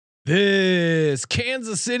This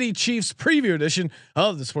Kansas City Chiefs preview edition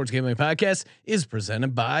of the Sports Gambling Podcast is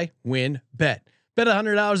presented by WynnBet. Bet $100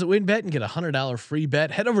 at WynnBet and get $100 free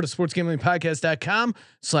bet. Head over to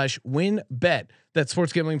sportsgamblingpodcast.com/WynnBet. That's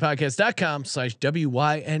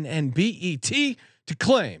sportsgamblingpodcast.com/WYNNBET to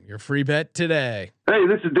claim your free bet today. Hey,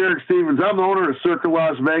 this is Derek Stevens. I'm the owner of Circa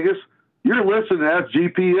Las Vegas. You're listening to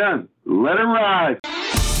SGPN. Let it ride.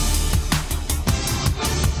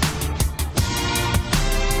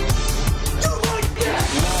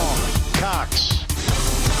 Cox.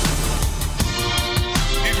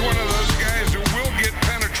 He's one of those guys who will get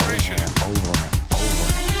penetration. Over.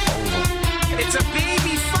 It's a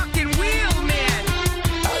baby fucking wheel, man.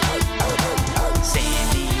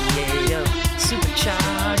 San Diego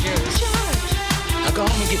Superchargers. Now go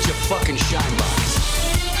home and get your fucking shine box.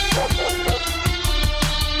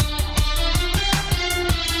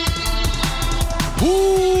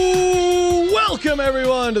 Ooh, welcome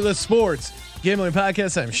everyone to the Sports Gambling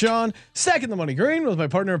Podcast. I'm Sean, stacking the money green with my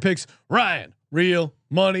partner in picks, Ryan, Real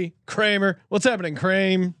Money Kramer. What's happening,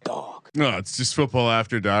 Kramer? No, it's just football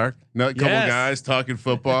after dark. Not a couple guys talking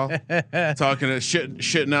football, talking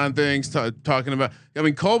shitting on things, talking about. I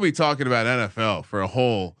mean, Colby talking about NFL for a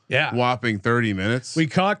whole whopping 30 minutes. We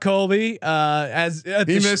caught Colby as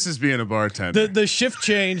he misses being a bartender. The shift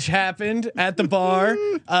change happened at the bar.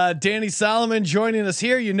 Danny Solomon joining us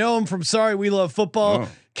here. You know him from Sorry We Love Football.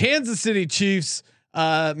 Kansas City Chiefs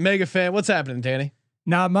mega fan. What's happening, Danny?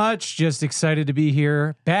 Not much. Just excited to be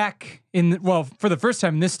here, back for the first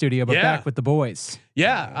time in this studio, but back with the boys.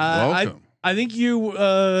 Yeah, I think you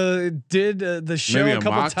did the show Maybe a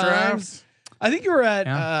couple times. Draft? I think you were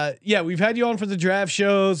at we've had you on for the draft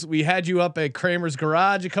shows. We had you up at Kramer's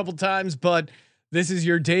Garage a couple times, but this is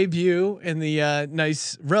your debut in the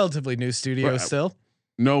nice, relatively new studio. Still,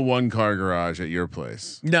 no one car garage at your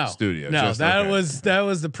place. No studio. No, that was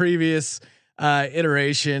the previous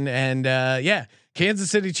iteration, and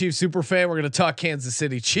Kansas City Chiefs super fan. We're going to talk Kansas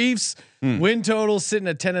City Chiefs win total sitting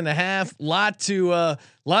at 10.5. Lot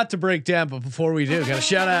to break down. But before we do, got to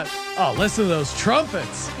shout out. Oh, listen to those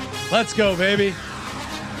trumpets. Let's go, baby.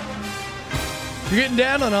 You're getting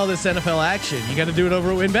down on all this NFL action. You got to do it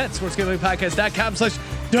over at WynnBet.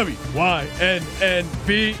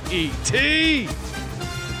 sportsgamblingpodcast.com/WYNNBET.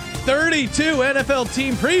 32 NFL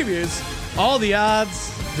team previews. All the odds.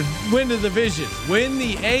 To win the division, win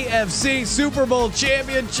the AFC Super Bowl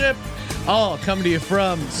championship. All coming to you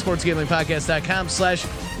from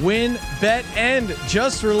sportsgamblingpodcast.com/WynnBet, and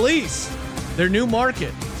just released their new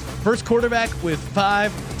market. First quarterback with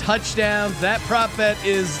 5 touchdowns. That prop bet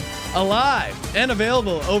is alive and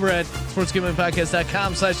available over at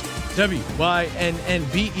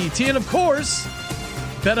sportsgamblingpodcast.com/WYNNBET. And of course,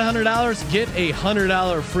 bet $100, get a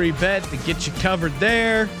 $100 free bet to get you covered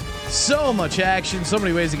there. So much action, so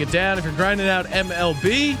many ways to get down. If you're grinding out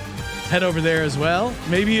MLB, head over there as well.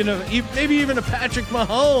 Maybe even a Patrick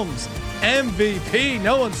Mahomes MVP.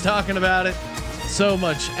 No one's talking about it. So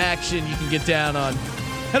much action you can get down on.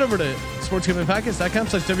 Head over to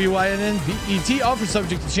sportsgamblingpodcast.com/WYNNBET. Offer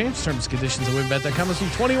subject to change. Terms and conditions at WynnBet.com. Must be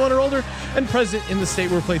 21 or older and present in the state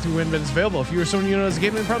where playthrough WynnBet is available. If you or someone you know has a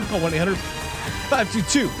gambling problem, call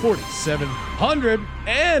 1-800-522-4700.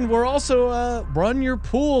 And we're also Run Your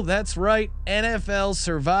Pool. That's right, NFL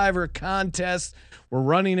Survivor contest. We're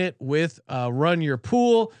running it with Run Your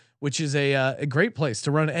Pool, which is a great place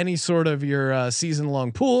to run any sort of your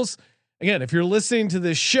season-long pools. Again, if you're listening to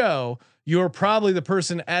this show, you're probably the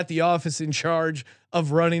person at the office in charge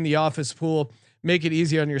of running the office pool. Make it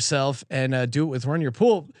easy on yourself and do it with Run Your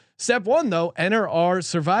Pool. Step 1, though, enter our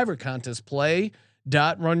Survivor contest.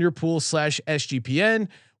 Play.runyourpool/SGPN.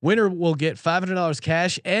 Winner will get $500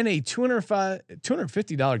 cash and a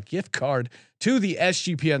 $250 gift card to the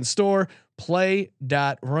SGPN store.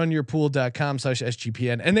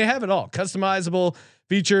 Play.runyourpool.com/SGPN. And they have it all. Customizable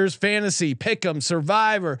features, fantasy, pick'em,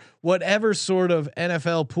 Survivor, whatever sort of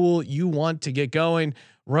NFL pool you want to get going.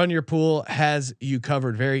 Run Your Pool has you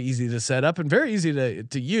covered. Very easy to set up and very easy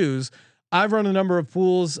to use. I've run a number of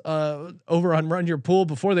pools over on Run Your Pool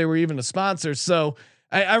before they were even a sponsor. So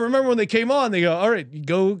I remember when they came on, they go, all right, you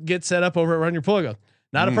go get set up over at Run Your Pool. I go,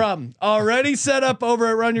 not a problem. Already set up over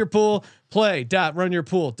at Run Your Pool.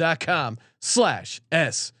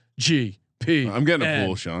 Play.runyourpool.com/SGP. I'm getting a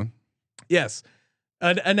pool, Sean. Yes.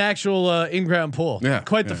 An actual in-ground pool. Yeah.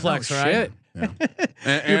 Quite the flex, right? Yeah.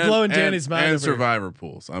 You're blowing Danny's mind. And Survivor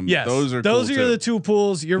pools. Yes. Those are cool the 2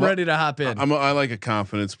 pools you're ready to hop in. I like a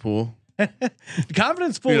confidence pool. The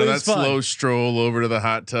confidence pool that is fun. Slow stroll over to the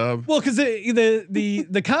hot tub. Well, because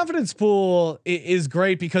the confidence pool is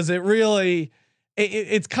great because it really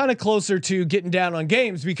it's kind of closer to getting down on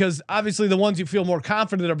games because obviously the ones you feel more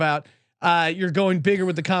confident about, you're going bigger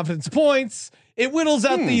with the confidence points. It whittles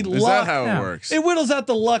out the luck. Is that how it works? It whittles out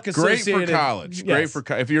the luck associated. Great for college. Yes. Great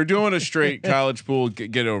for if you're doing a straight college pool,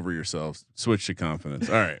 get over yourselves. Switch to confidence.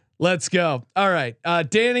 All right, let's go. All right,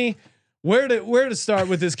 Danny, where to start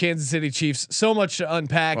with this Kansas City Chiefs? So much to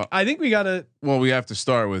unpack. Well, I think we gotta. Well, we have to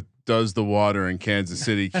start with, does the water in Kansas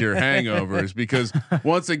City cure hangovers? Because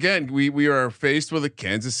once again, we are faced with a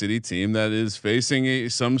Kansas City team that is facing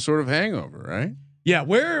some sort of hangover, right? Yeah,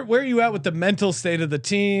 where are you at with the mental state of the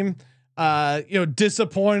team?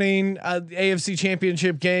 Disappointing AFC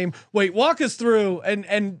Championship game. Wait, walk us through,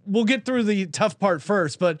 and we'll get through the tough part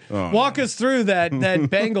first. But walk us through that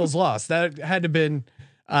Bengals loss. That had to have been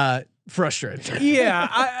frustrating. Yeah,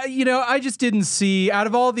 I just didn't see, out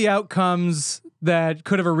of all the outcomes that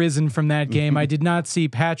could have arisen from that game, I did not see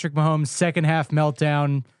Patrick Mahomes' second half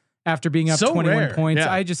meltdown after being up 21 rare. points.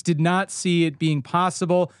 Yeah. I just did not see it being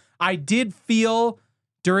possible. I did feel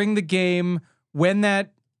during the game when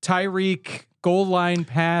that Tyreek goal line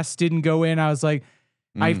pass didn't go in, I was like,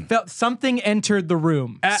 I felt something entered the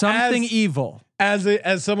room, something evil.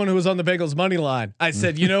 As someone who was on the Bengals money line, I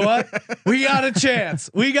said, you know what? We got a chance.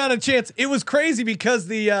 We got a chance. It was crazy because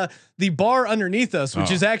the bar underneath us, which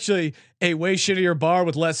is actually a way shittier bar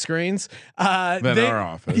with less screens than our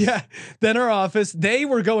office. Yeah, than our office. They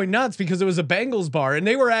were going nuts because it was a Bengals bar, and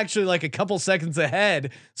they were actually like a couple seconds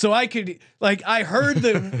ahead. So I heard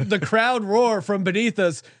the crowd roar from beneath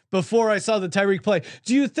us before I saw the Tyreek play.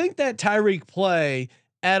 Do you think that Tyreek play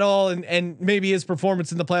at all, and maybe his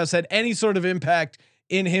performance in the playoffs had any sort of impact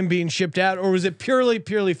in him being shipped out, or was it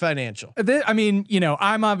purely financial? I mean,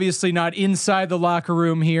 I'm obviously not inside the locker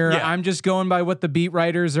room here. Yeah. I'm just going by what the beat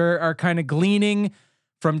writers are kind of gleaning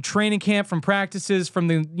from training camp, from practices, from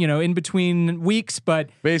the, in between weeks.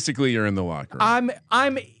 But basically you're in the locker room.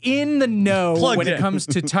 I'm in the know Plugged when in. it comes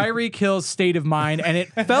to Tyreek Hill's state of mind. And it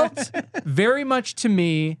felt very much to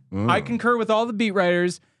me, I concur with all the beat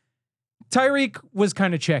writers, Tyreek was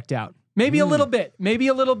kind of checked out. Maybe a little bit.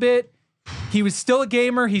 He was still a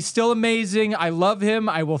gamer. He's still amazing. I love him.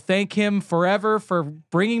 I will thank him forever for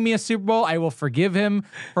bringing me a Super Bowl. I will forgive him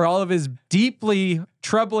for all of his deeply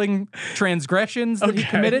troubling transgressions that he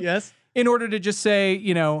committed. Yes. In order to just say, thank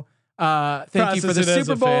you for the Process it as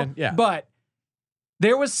Super a Bowl. fan. Yeah. But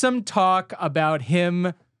there was some talk about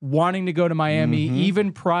him wanting to go to Miami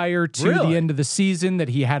even prior to the end of the season, that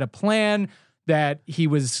he had a plan, that he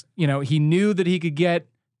was, he knew that he could get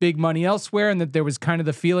big money elsewhere, and that there was kind of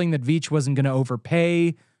the feeling that Veach wasn't going to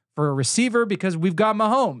overpay for a receiver because we've got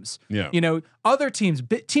Mahomes. Yeah. Other teams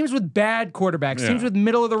with bad quarterbacks, teams with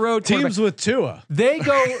middle of the road Teams with Tua. they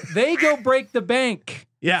go break the bank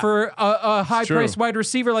for a high priced wide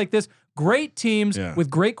receiver like this. Great teams with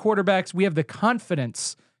great quarterbacks. We have the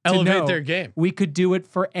confidence to Elevate know their game. We could do it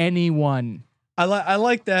for anyone. I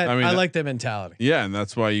like that. I mean, I like that mentality. Yeah, and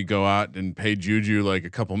that's why you go out and pay Juju like a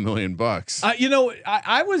couple $1 million.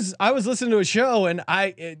 I was listening to a show, and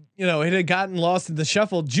it had gotten lost in the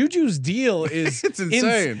shuffle. Juju's deal is it's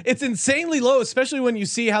insane. It's insanely low, especially when you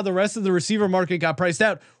see how the rest of the receiver market got priced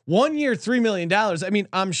out. 1 year, $3 million. I mean,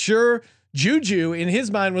 I'm sure Juju in his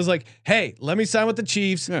mind was like, hey, let me sign with the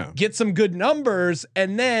Chiefs, get some good numbers,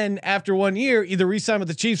 and then after 1 year, either re-sign with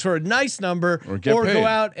the Chiefs for a nice number or go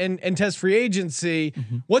out and test free agency.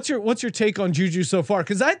 What's your take on Juju so far?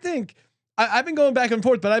 Because I think I've been going back and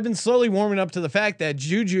forth, but I've been slowly warming up to the fact that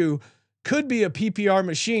Juju could be a PPR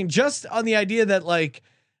machine, just on the idea that, like,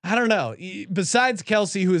 I don't know, besides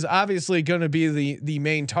Kelsey, who is obviously going to be the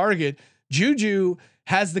main target, Juju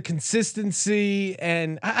has the consistency,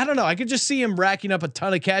 and I don't know. I could just see him racking up a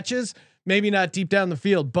ton of catches, maybe not deep down the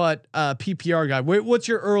field, but PPR guy. What's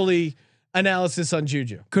your early analysis on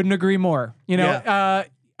Juju? Couldn't agree more.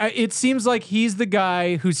 It seems like he's the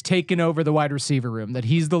guy who's taken over the wide receiver room, that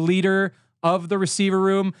he's the leader of the receiver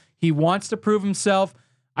room. He wants to prove himself.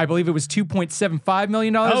 I believe it was $2.75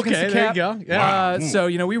 million against the cap. There you go. Yeah. So,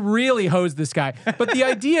 we really hosed this guy. But the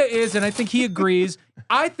idea is, and I think he agrees,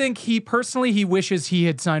 I think he wishes he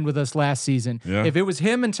had signed with us last season. Yeah. If it was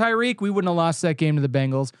him and Tyreek, we wouldn't have lost that game to the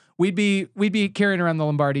Bengals. We'd be carrying around the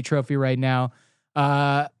Lombardi Trophy right now.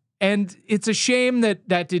 And it's a shame that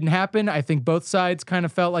didn't happen. I think both sides kind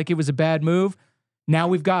of felt like it was a bad move. Now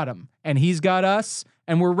we've got him, and he's got us,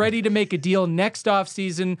 and we're ready to make a deal next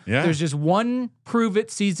offseason. Yeah. There's just one prove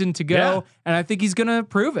it season to go, and I think he's gonna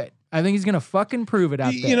prove it. I think he's gonna fucking prove it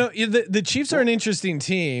out there. The Chiefs are an interesting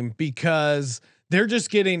team because they're just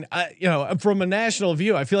getting, from a national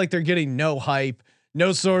view, I feel like they're getting no hype,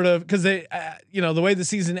 no sort of, because they, the way the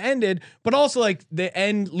season ended, but also like the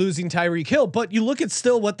end losing Tyreek Hill. But you look at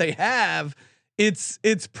still what they have.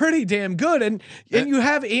 it's pretty damn good. And you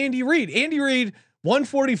have Andy Reid. Andy Reid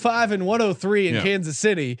 145 and 103 in Kansas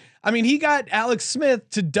City. I mean, he got Alex Smith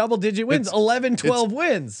to double-digit wins, 11, 12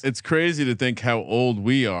 wins. It's crazy to think how old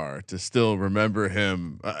we are to still remember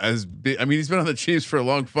him as. I mean, he's been on the Chiefs for a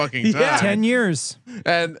long fucking time, 10 years.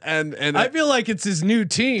 And I feel like it's his new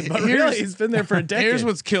team, but really he's been there for a decade. Here's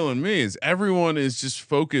what's killing me is everyone is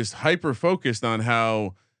just hyper focused on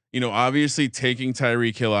how, obviously taking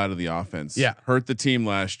Tyreek Hill out of the offense hurt the team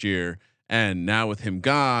last year, and now with him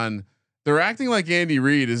gone, they're acting like Andy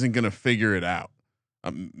Reid isn't going to figure it out.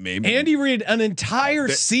 Maybe Andy Reid, an entire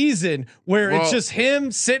season where it's just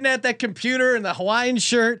him sitting at that computer in the Hawaiian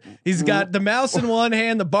shirt. He's got the mouse in one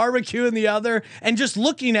hand, the barbecue in the other, and just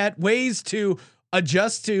looking at ways to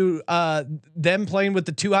adjust to them playing with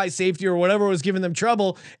the too high safety or whatever was giving them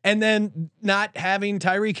trouble, and then not having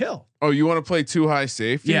Tyreek Hill. Oh, you want to play too high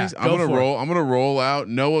safeties? Yeah, I'm gonna roll out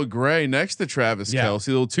Noah Gray next to Travis Kelce,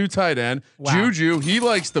 little 2 tight end. Wow. Juju, he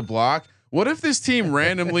likes to block. What if this team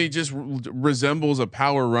randomly just resembles a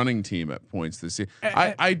power running team at points this year?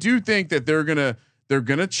 I do think that they're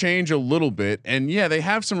gonna change a little bit, and they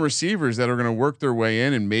have some receivers that are gonna work their way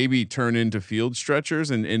in and maybe turn into field stretchers.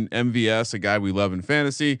 And in MVS, a guy we love in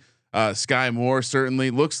fantasy, Sky Moore certainly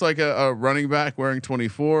looks like a running back wearing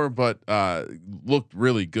 24, but looked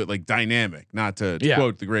really good, like dynamic. Not to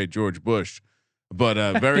quote the great George Bush. But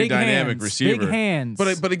a very dynamic receiver. Big hands.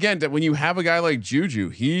 But again, that when you have a guy like Juju,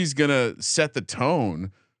 he's gonna set the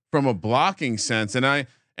tone from a blocking sense. And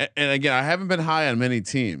again, I haven't been high on many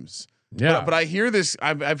teams. Yeah. But I hear this.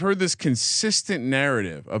 I've heard this consistent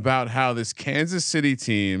narrative about how this Kansas City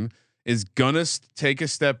team is gonna take a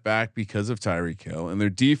step back because of Tyreek Hill, and their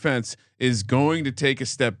defense is going to take a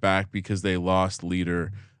step back because they lost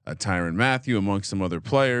leader Tyrann Mathieu amongst some other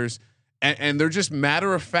players, and they're just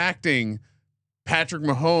matter of facting Patrick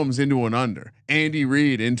Mahomes into an under, Andy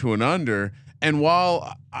Reid into an under. And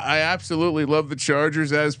while I absolutely love the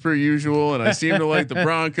Chargers as per usual, and I seem to like the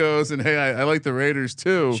Broncos, and hey, I like the Raiders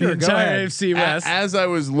too. Sure, go ahead. AFC West. As I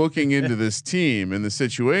was looking into this team and the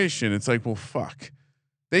situation, it's like, well, fuck.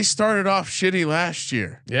 They started off shitty last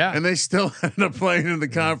year, and they still ended up playing in the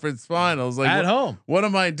conference finals. Like at home, what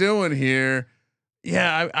am I doing here?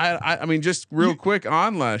 Yeah, I mean, just real quick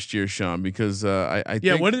on last year, Sean, because I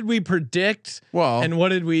think, what did we predict? Well, and what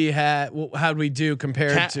did we have? How'd we do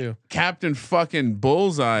compared to Captain fucking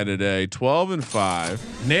Bullseye today?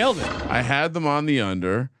 12-5, nailed it. I had them on the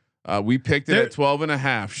under. We picked it at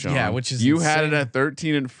 12.5, Sean. Yeah, which is you insane. had it at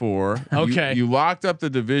 13-4. Okay, you locked up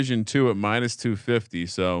the division 2 at -250.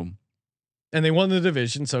 So, and they won the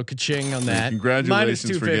division. So ka-ching on that.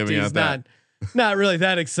 Congratulations for giving out that. Not really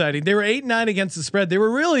that exciting. They were 8-9 against the spread. They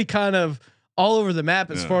were really kind of all over the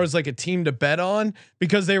map as far as like a team to bet on,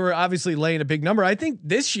 because they were obviously laying a big number. I think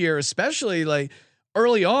this year, especially like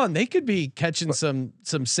early on, they could be catching some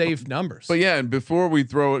safe numbers. But yeah, and before we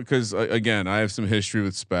throw it, because again, I have some history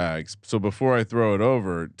with Spags. So before I throw it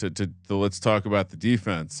over to let's talk about the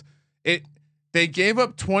defense. They gave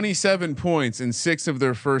up 27 points in 6 of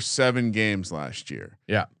their first 7 games last year.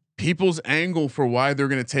 Yeah. People's angle for why they're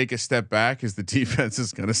going to take a step back is the defense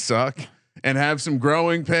is going to suck and have some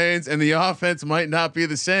growing pains, and the offense might not be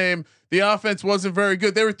the same. The offense wasn't very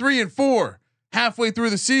good. They were 3-4 halfway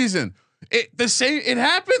through the season. It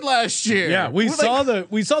happened last year. Yeah, we saw the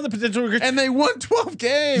potential, and they won 12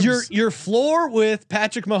 games. Your floor with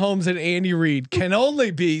Patrick Mahomes and Andy Reid can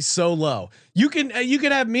only be so low. You can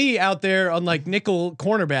have me out there on like nickel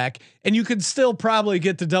cornerback, and you could still probably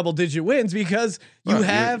get to double-digit wins because you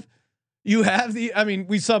have the. I mean,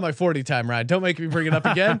 we saw my 40 time ride. Don't make me bring it up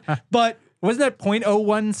again. But wasn't that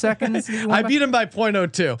 0.01 seconds? I beat him by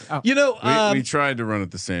 0.02. Oh. You know, we tried to run at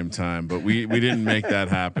the same time, but we didn't make that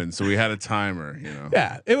happen. So we had a timer. You know.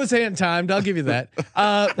 Yeah, it was hand timed. I'll give you that.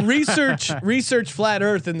 Research Flat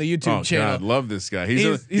Earth in the YouTube channel. God, love this guy.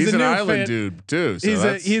 He's an island dude too.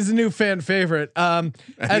 So he's a new fan favorite.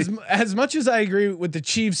 As much as I agree with the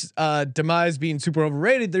Chiefs' demise being super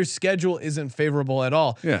overrated, their schedule isn't favorable at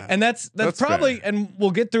all. Yeah, and that's probably fair. And we'll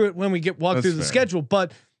get through it when we walk through the schedule,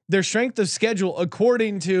 but. Their strength of schedule,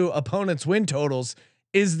 according to opponents' win totals,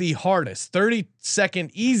 is the hardest.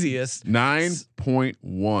 32nd easiest.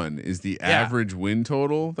 9.1 is the average win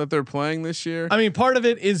total that they're playing this year. I mean, part of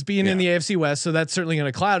it is being in the AFC West, so that's certainly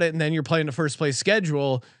going to cloud it. And then you're playing the first place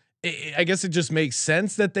schedule. I guess it just makes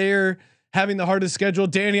sense that they're having the hardest schedule.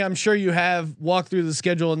 Danny, I'm sure you have walked through the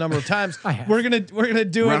schedule a number of times. We're gonna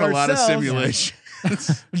do Run it a lot of simulation.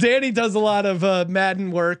 Danny does a lot of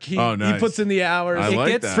Madden work. He puts in the hours. I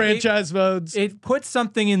like that. Franchise modes. It puts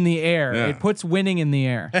something in the air. Yeah. It puts winning in the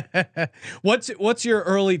air. What's your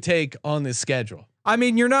early take on this schedule? I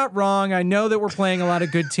mean, you're not wrong. I know that we're playing a lot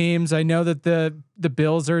of good teams. I know that the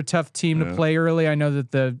Bills are a tough team to play early. I know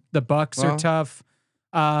that the Bucks are tough.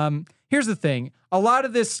 Here's the thing. A lot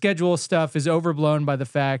of this schedule stuff is overblown by the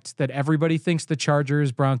fact that everybody thinks the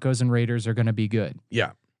Chargers, Broncos, and Raiders are going to be good.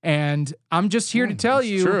 Yeah. And I'm just here to tell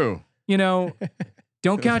you, true. You know,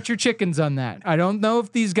 don't count your chickens on that. I don't know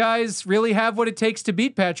if these guys really have what it takes to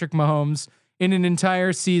beat Patrick Mahomes in an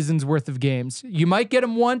entire season's worth of games. You might get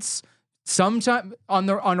him once, sometime on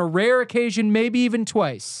a rare occasion, maybe even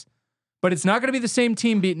twice, but it's not going to be the same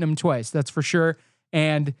team beating them twice. That's for sure.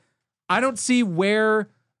 And I don't see where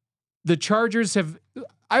the Chargers have.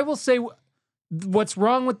 I will say what's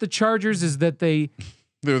wrong with the Chargers is that they're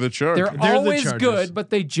the Chargers. They're always good, but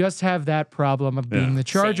they just have that problem of being the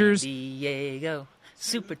Chargers. San Diego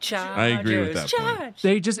Superchargers. I agree with that point.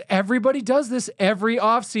 They just, everybody does this every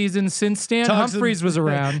offseason since Stan Humphries was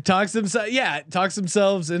around. Talks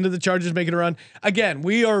themselves into the Chargers making a run. Again,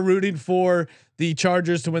 we are rooting for the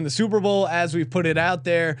Chargers to win the Super Bowl. As we put it out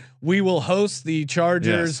there, we will host the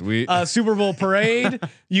Chargers Super Bowl parade.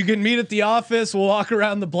 You can meet at the office. We'll walk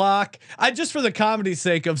around the block. Just for the comedy's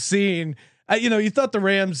sake of seeing. You thought the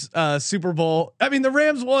Rams Super Bowl. I mean, the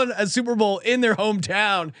Rams won a Super Bowl in their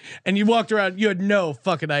hometown, and you walked around. You had no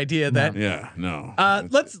fucking idea that. No.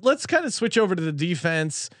 Let's kind of switch over to the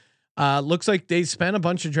defense. Looks like they spent a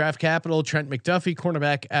bunch of draft capital. Trent McDuffie,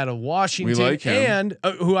 cornerback out of Washington, we like him.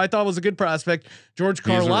 and who I thought was a good prospect, George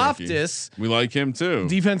Karlaftis. We like him too.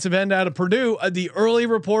 Defensive end out of Purdue. The early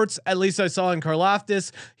reports, at least I saw in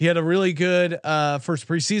Karlaftis, he had a really good first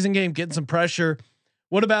preseason game, getting some pressure.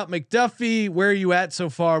 What about McDuffie? Where are you at so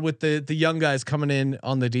far with the young guys coming in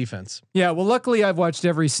on the defense? Yeah, well, luckily I've watched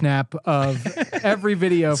every snap of every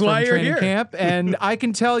video from training camp, and I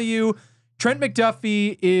can tell you, Trent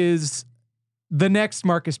McDuffie is the next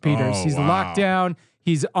Marcus Peters. He's locked down.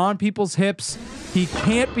 He's on people's hips. He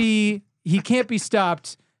can't be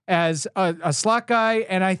stopped as a slot guy.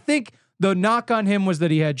 And I think the knock on him was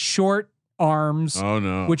that he had short arms,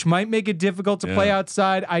 which might make it difficult to play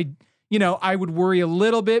outside. I would worry a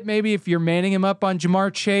little bit maybe if you're manning him up on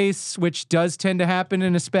Jamar Chase, which does tend to happen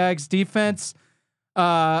in a Spags defense.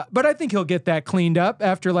 But I think he'll get that cleaned up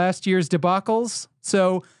after last year's debacles.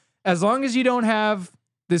 So as long as you don't have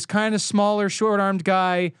this kind of smaller, short-armed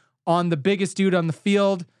guy on the biggest dude on the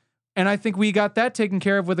field, and I think we got that taken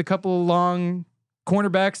care of with a couple of long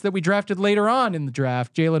cornerbacks that we drafted later on in the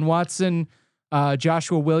draft. Jalen Watson,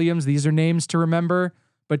 Joshua Williams, these are names to remember.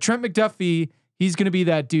 But Trent McDuffie, he's going to be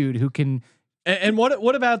that dude who can. And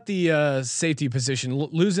what about the safety position?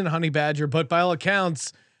 Losing Honey Badger, but by all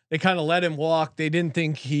accounts, they kind of let him walk. They didn't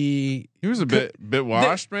think he was a bit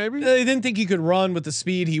washed. Maybe they didn't think he could run with the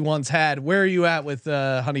speed he once had. Where are you at with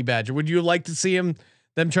Honey Badger? Would you like to see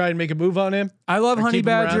them try and make a move on him? I love Honey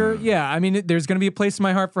Badger. Yeah, I mean, there's going to be a place in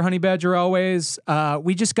my heart for Honey Badger always.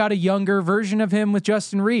 We just got a younger version of him with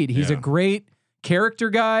Justin Reed. He's a great character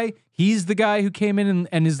guy. He's the guy who came in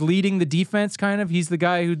and is leading the defense. Kind of. He's the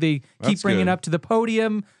guy who they keep bringing up to the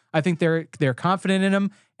podium. I think they're confident in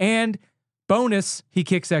him. And bonus, he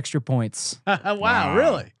kicks extra points. Wow,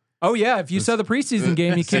 really? Oh yeah. If you saw the preseason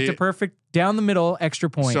game, he kicked a perfect down the middle extra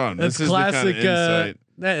point. Sean, that's classic.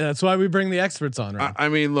 That's why we bring the experts on. Right? I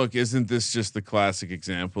mean, look, isn't this just the classic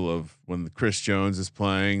example of when Chris Jones is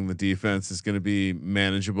playing, the defense is going to be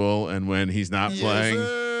manageable, and when he's not playing,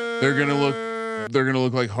 they're going to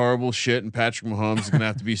look like horrible shit, and Patrick Mahomes is going to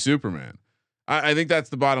have to be Superman. I think that's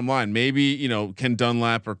the bottom line. Maybe, can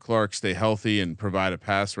Dunlap or Clark stay healthy and provide a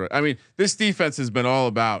pass rush? I mean, this defense has been all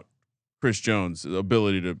about Chris Jones'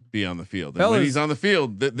 ability to be on the field. And when he's on the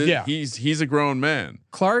field, he's a grown man.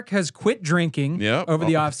 Clark has quit drinking over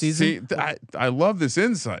the offseason. See, I love this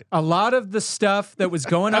insight. A lot of the stuff that was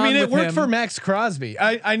going on. I mean, it worked him, for Max Crosby.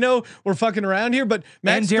 I know we're fucking around here, but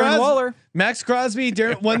Max Crosby,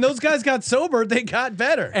 when those guys got sober, they got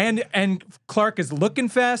better. And Clark is looking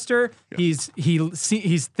faster. Yeah.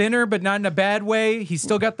 He's thinner, but not in a bad way. He's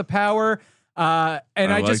still got the power. And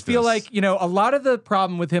I just feel like, a lot of the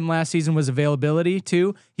problem with him last season was availability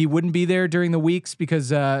too. He wouldn't be there during the weeks because,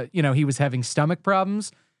 he was having stomach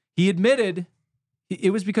problems. He admitted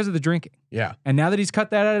it was because of the drinking. Yeah. And now that he's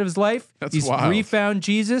cut that out of his life, he's refound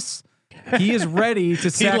Jesus. He is ready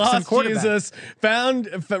to sack some quarterbacks.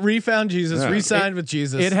 Jesus, refound Jesus, re-signed with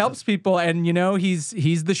Jesus. It helps people, and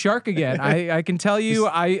he's the shark again. I can tell you,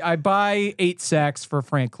 I buy 8 sacks for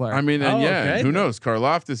Frank Clark. I mean, who knows?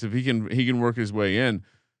 Karlaftis, if he can work his way in.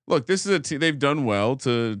 Look, this is a team. They've done well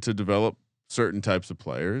to develop certain types of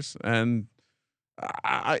players, and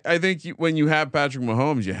I think when you have Patrick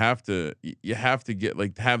Mahomes, you have to get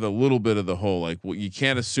like have a little bit of the whole like. Well, you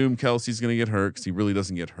can't assume Kelsey's going to get hurt because he really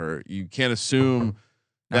doesn't get hurt. You can't assume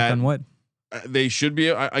that they should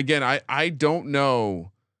be. I don't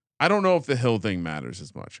know. I don't know if the Hill thing matters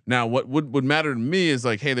as much. Now, what would matter to me is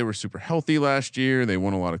like, hey, they were super healthy last year. They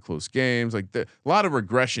won a lot of close games. Like a lot of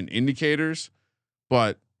regression indicators,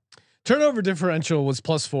 but. Turnover differential was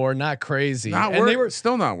 +4, not crazy. They were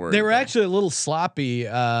still not worried. They were actually a little sloppy.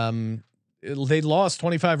 They lost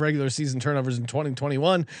 25 regular season turnovers in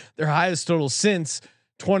 2021, their highest total since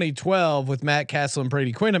 2012 with Matt Castle and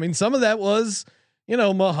Brady Quinn. I mean, some of that was,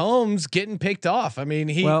 Mahomes getting picked off. I mean,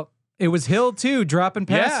 it was Hill too, dropping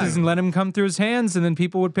passes and let him come through his hands, and then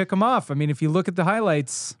people would pick him off. I mean, if you look at the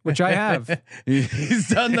highlights, which I have, he's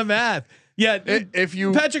done the math. Yeah,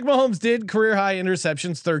 Patrick Mahomes did career high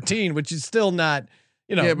interceptions 13, which is still not,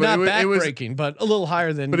 not backbreaking, but a little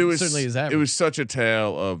higher than certainly his average. It was such a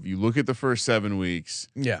tale of you look at the first 7 weeks,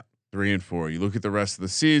 3 and 4. You look at the rest of the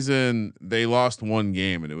season, they lost one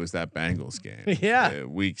game, and it was that Bengals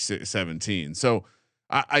game, week 17. So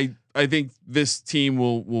I think this team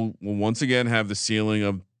will once again have the ceiling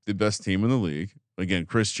of the best team in the league. Again,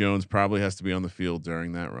 Chris Jones probably has to be on the field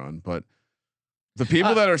during that run, but. The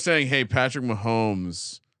people that are saying, "Hey, Patrick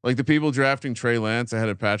Mahomes," like the people drafting Trey Lance ahead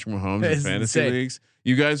of Patrick Mahomes in fantasy leagues,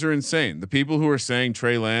 you guys are insane. The people who are saying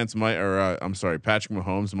Trey Lance Patrick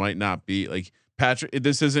Mahomes might not be like Patrick.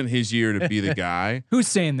 This isn't his year to be the guy. Who's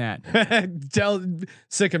saying that?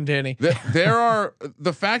 Sick him, Danny. There are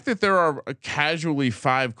the fact that there are casually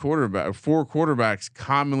 4 quarterbacks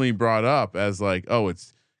commonly brought up as like, oh,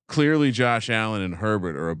 it's. Clearly, Josh Allen and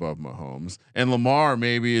Herbert are above Mahomes, and Lamar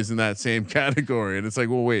maybe is in that same category. And it's like,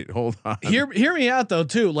 well, wait, hold on. Hear me out though,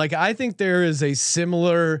 too. Like, I think there is a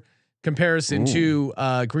similar comparison to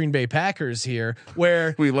Green Bay Packers here,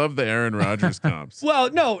 where we love the Aaron Rodgers comps.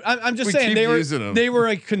 Well, no, I'm just saying they were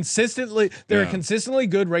a consistently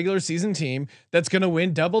good regular season team that's going to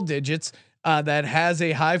win double digits, that has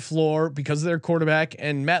a high floor because of their quarterback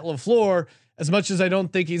and Matt LaFleur. As much as I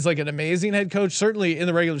don't think he's like an amazing head coach, certainly in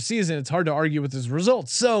the regular season, it's hard to argue with his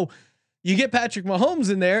results. So you get Patrick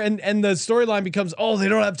Mahomes in there, and the storyline becomes, oh, they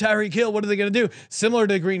don't have Tyreek Hill. What are they going to do? Similar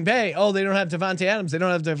to Green Bay. Oh, they don't have Devontae Adams. They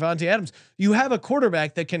don't have Devontae Adams. You have a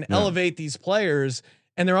quarterback that can elevate these players,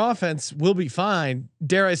 and their offense will be fine.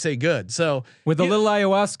 Dare I say good? So with a little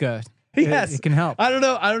ayahuasca. Yes, it can help. I don't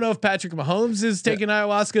know if Patrick Mahomes is taking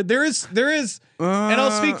ayahuasca. There is, and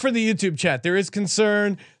I'll speak for the YouTube chat. There is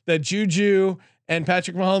concern that Juju and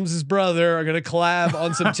Patrick Mahomes' brother are going to collab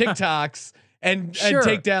on some TikToks and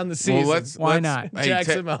take down the season. Well, Why not?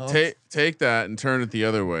 Jackson Mahomes. Take that and turn it the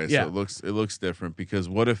other way. So it looks different, because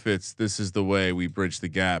what if this is the way we bridge the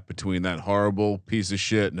gap between that horrible piece of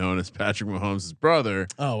shit known as Patrick Mahomes' brother.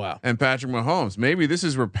 Oh wow. And Patrick Mahomes. Maybe this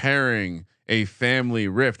is repairing a family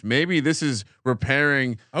rift. Maybe this is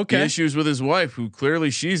repairing the issues with his wife, who clearly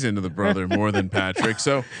she's into the brother more than Patrick.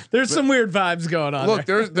 So there's some weird vibes going on. Look,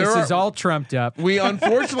 this is all trumped up. We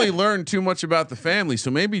unfortunately learned too much about the family.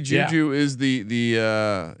 So maybe Juju is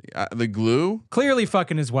the glue. Clearly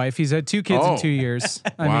fucking his wife. He's had 2 kids in 2 years.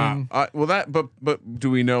 I mean, but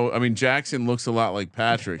do we know? I mean, Jackson looks a lot like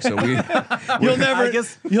Patrick, so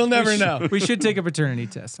you'll never know. We should take a paternity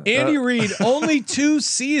test. Andy Reid, only 2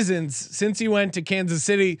 seasons since he went to Kansas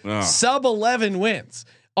City, sub 11 wins.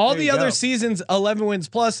 All the other seasons, 11 wins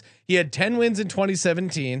plus. He had 10 wins in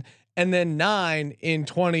 2017 and then 9 in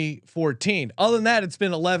 2014. Other than that, it's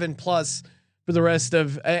been 11 plus for the rest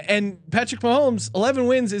of. And Patrick Mahomes, 11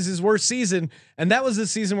 wins is his worst season, and that was the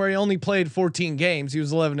season where he only played 14 games. He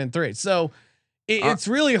was 11-3. So it's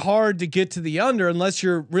really hard to get to the under unless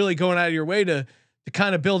you're really going out of your way to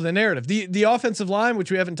kind of build a narrative. The offensive line, which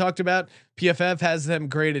we haven't talked about, PFF has them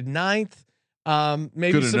graded 9th.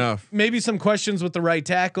 Maybe some questions with the right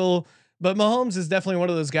tackle, but Mahomes is definitely one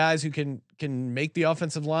of those guys who can make the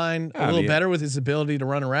offensive line a little better with his ability to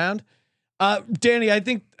run around. Danny, I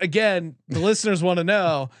think again, the listeners want to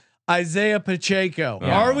know Isaiah Pacheco.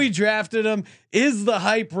 Are we drafted him? Is the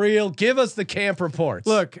hype real? Give us the camp reports.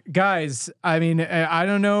 Look, guys, I mean, I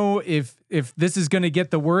don't know if this is going to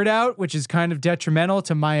get the word out, which is kind of detrimental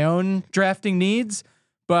to my own drafting needs.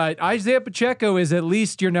 But Isaiah Pacheco is at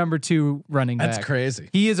least your number 2 running back. That's crazy.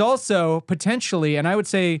 He is also potentially, and I would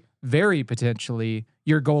say very potentially,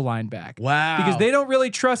 your goal line back. Wow. Because they don't really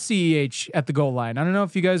trust CEH at the goal line. I don't know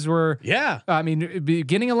if you guys were. Yeah. I mean,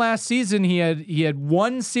 beginning of last season, he had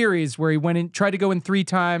one series where he went in, tried to go in 3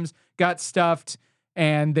 times, got stuffed,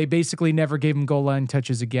 and they basically never gave him goal line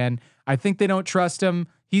touches again. I think they don't trust him.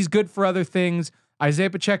 He's good for other things. Isaiah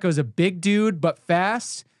Pacheco is a big dude, but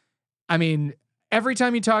fast. I mean, every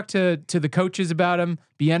time you talk to the coaches about him,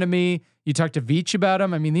 Bieniemy, you talk to Veach about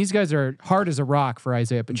him. I mean, these guys are hard as a rock for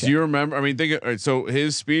Isaiah Pacheco. Do you remember? I mean, all right, so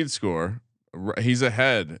his speed score, he's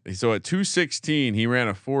ahead. So at 216, he ran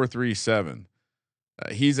a 4.37.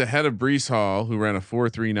 He's ahead of Breece Hall, who ran a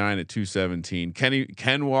 4.39 at 217.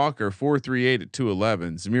 Ken Walker 4.38 at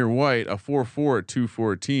 211. Zamir White a 4.4 at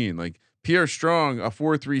 214. Like Pierre Strong a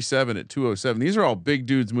 4.37 at 207. These are all big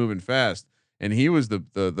dudes moving fast, and he was the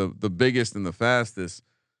biggest and the fastest.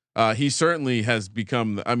 He certainly has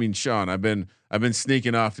become. I mean, Sean, I've been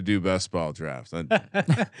sneaking off to do best ball drafts.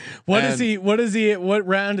 What is he? What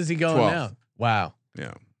round is he going 12th. now? Wow.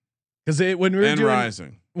 Yeah. Because when we were doing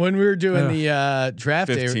rising. when we were doing the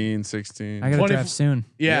draft 15, 16. I got to draft soon.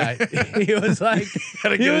 Yeah, he was like,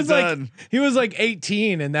 Gotta get it done. he was like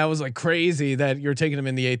 18, and that was like crazy that you're taking him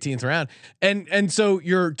in the 18th round, and so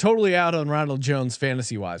you're totally out on Ronald Jones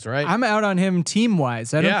fantasy wise, right? I'm out on him team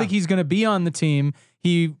wise. I don't think he's going to be on the team.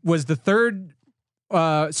 He was the third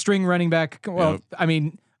string running back. Well, I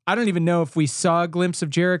mean, I don't even know if we saw a glimpse of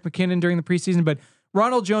Jerick McKinnon during the preseason, but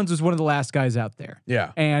Ronald Jones was one of the last guys out there.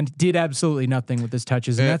 Yeah. And did absolutely nothing with his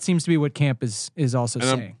touches. And that seems to be what camp is also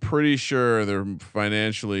saying. I'm pretty sure they're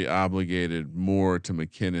financially obligated more to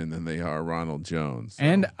McKinnon than they are Ronald Jones. So.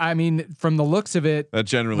 And I mean, from the looks of it, that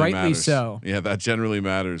generally rightly matters. so. Yeah, that generally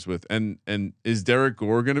matters with, and is Derek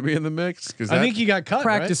Gore going to be in the mix? Cause I think he got cut,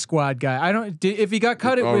 practice squad guy. I don't, if he got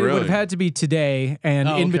cut, it would have had to be today. And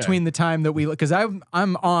in between the time that cause I'm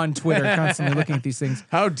on Twitter constantly looking at these things.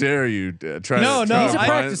 How dare you try No, he's a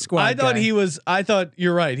practice squad. I thought guy. he was. I thought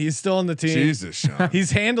you're right. He's still on the team. Jesus, Sean.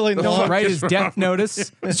 He's handling the Don't write his death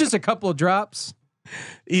notice. It's just a couple of drops.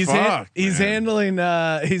 He's handling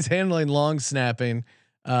long snapping.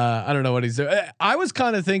 I don't know what he's doing. I was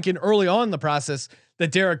kind of thinking early on in the process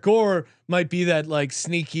that Derek Gore might be that like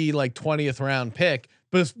sneaky like 20th round pick,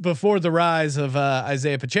 but before the rise of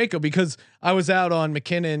Isaiah Pacheco, because I was out on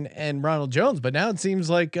McKinnon and Ronald Jones, but now it seems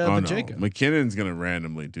like Pacheco. No. McKinnon's going to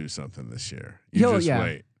randomly do something this year. You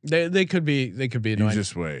wait. They could be annoying. You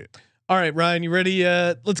just wait. All right, Ryan, you ready?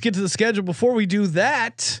 Let's get to the schedule. Before we do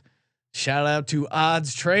that, shout out to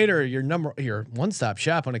Odds Trader, your one-stop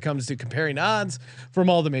shop when it comes to comparing odds from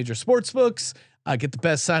all the major sports books. Get the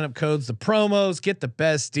best sign-up codes, the promos, get the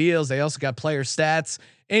best deals. They also got player stats,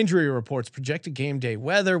 injury reports, projected game day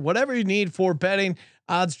weather, whatever you need for betting.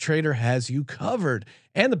 Odds Trader has you covered,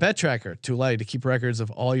 and the Bet Tracker to allow you to keep records of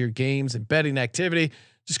all your games and betting activity.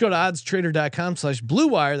 Just go to oddstrader.com/Blue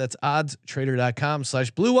Wire. That's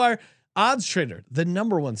oddstrader.com/Blue Wire. Odds Trader, the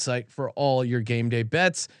 #1 site for all your game day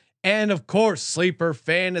bets. And of course, Sleeper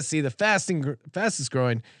Fantasy, the fastest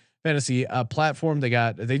growing fantasy platform.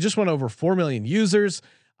 They just went over 4 million users.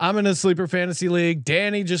 I'm in a Sleeper Fantasy League.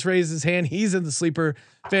 Danny just raised his hand. He's in the Sleeper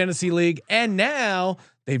Fantasy League. And now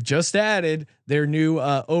they've just added their new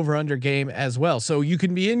over-under game as well. So you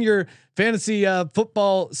can be in your fantasy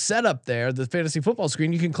football setup there, the fantasy football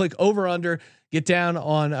screen. You can click over-under, get down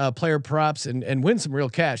on player props and win some real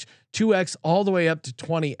cash. 2x all the way up to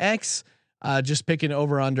 20x. Just picking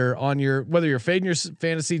over under on whether you're fading your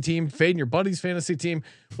fantasy team, fading your buddy's fantasy team,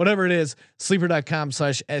 whatever it is,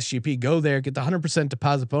 sleeper.com/SGP. Go there, get the 100%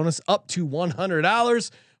 deposit bonus up to $100.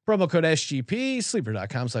 Promo code SGP,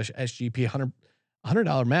 sleeper.com/SGP,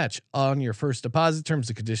 $100 match on your first deposit. Terms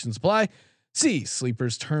and conditions apply. See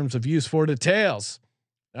Sleeper's terms of use for details.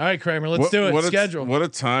 All right, Kramer, let's do it. Schedule. What a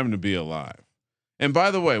time to be alive. And by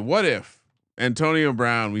the way, what if Antonio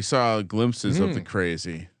Brown, we saw glimpses of the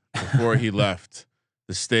crazy before he left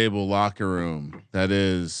the stable locker room that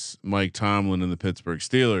is Mike Tomlin and the Pittsburgh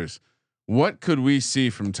Steelers. What could we see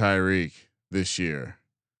from Tyreek this year?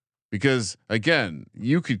 Because again,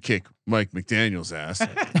 you could kick Mike McDaniel's ass.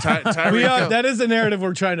 That is the narrative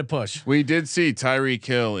we're trying to push. We did see Tyreek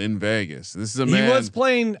Hill in Vegas. This is a man. He was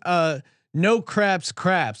playing no craps,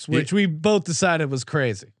 which we both decided was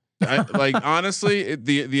crazy. Honestly,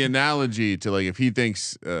 the analogy to like if he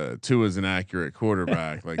thinks Tua is an accurate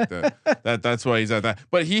quarterback, like that's why he's at that.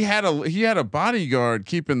 But he had a bodyguard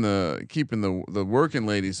keeping the working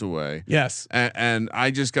ladies away. Yes, and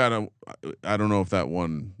I just I don't know if that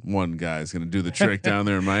one guy is going to do the trick down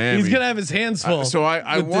there in Miami. He's going to have his hands full. So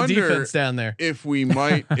I wonder the defense down there if we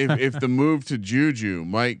might if the move to Juju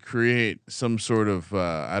might create some sort of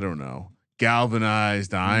I don't know.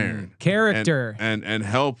 Galvanized iron character and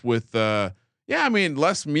help with I mean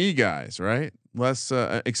less me guys, right? Less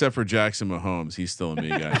except for Jackson Mahomes, he's still a me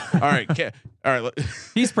guy. All right.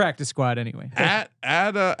 He's practice squad anyway. At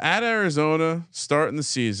Arizona starting the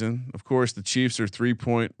season, of course the Chiefs are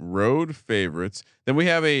 3-point road favorites. Then we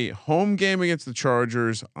have a home game against the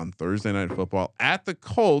Chargers on Thursday Night Football at the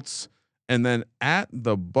Colts, and then at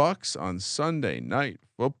the Bucks on Sunday Night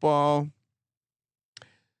Football.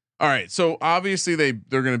 All right, so obviously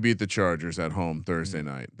they're going to beat the Chargers at home Thursday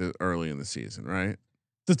night, early in the season, right?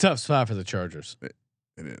 It's a tough spot for the Chargers. It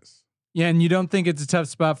is. Yeah, and you don't think it's a tough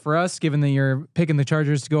spot for us, given that you're picking the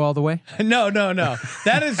Chargers to go all the way? No.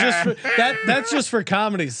 That is just for, that's just for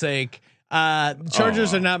comedy's sake.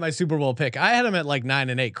 Chargers are not my Super Bowl pick. I had them at like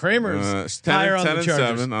 9-8. Kramer's 10 higher on the and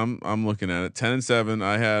Chargers. 7. I'm looking at it. 10-7.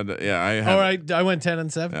 I had All right, I went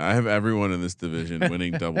 10-7. I have everyone in this division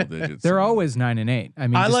winning double digits. They're always 9-8. I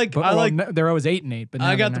mean, they're always 8-8. But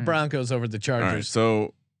I got the Broncos over the Chargers. All right,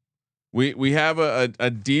 so we have a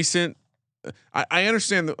decent. I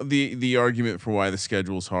understand the argument for why the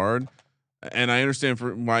schedule's hard, and I understand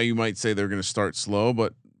for why you might say they're going to start slow,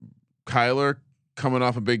 but Kyler coming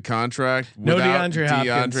off a big contract, no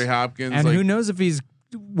DeAndre Hopkins, and who knows if he's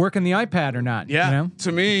working the iPad or not? Yeah, you know?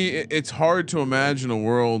 To me, it's hard to imagine a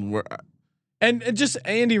world where and just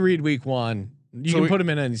Andy Reid week 1. You can put him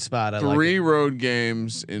in any spot. 3 road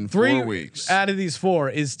games in 4 weeks. Out of these 4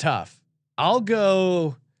 is tough. I'll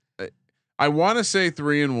go. I want to say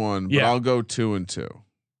 3-1, but I'll go 2-2.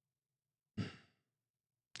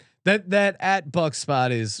 That at Buck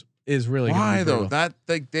spot is really why though. That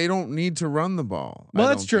they don't need to run the ball. Well,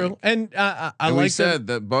 that's true, and I and like we said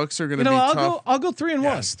that Bucks are going to be tough. I'll go 3-1.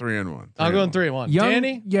 Yes, 3-1. I'll go 3-1.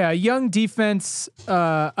 Danny, young defense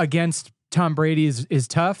against Tom Brady is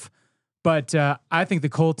tough. But I think the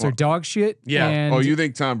Colts are dog shit. Yeah. And you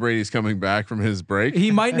think Tom Brady's coming back from his break?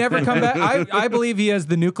 He might never come back. I believe he has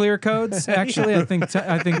the nuclear codes. Actually, I think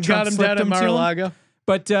Trump got him down at Mar-a-Lago.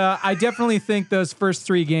 But I definitely think those first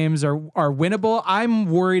 3 games are winnable. I'm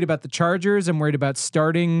worried about the Chargers. I'm worried about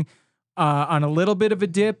starting on a little bit of a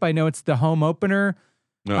dip. I know it's the home opener.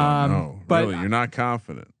 No, but really, you're not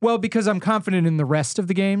confident. Well, because I'm confident in the rest of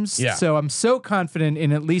the games. Yeah. So I'm so confident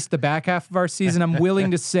in at least the back half of our season. I'm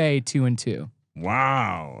willing to say 2-2.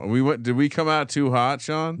 Wow. Did we come out too hot,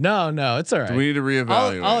 Sean? No, it's all right. Do we need to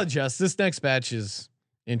reevaluate? I'll adjust. This next batch is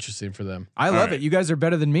interesting for them. I love it. You guys are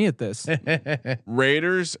better than me at this.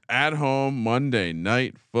 Raiders at home Monday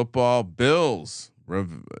Night Football. Bills.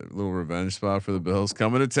 Little revenge spot for the Bills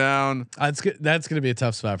coming to town. That's going to be a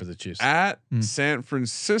tough spot for the Chiefs at San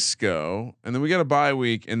Francisco, and then we got a bye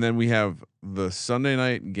week, and then we have the Sunday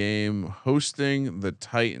night game hosting the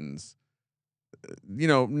Titans.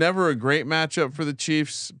 Never a great matchup for the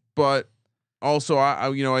Chiefs, but also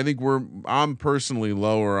I think I'm personally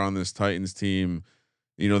lower on this Titans team.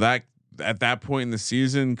 That at that point in the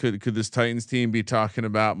season, could this Titans team be talking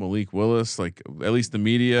about Malik Willis? Like, at least the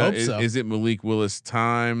media, is it Malik Willis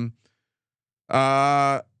time?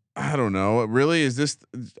 I don't know. Really, is this?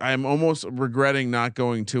 I'm almost regretting not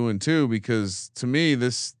going 2-2 because to me,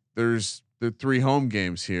 there's the 3 home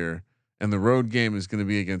games here, and the road game is going to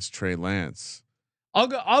be against Trey Lance.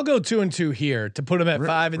 I'll go 2-2 here to put them at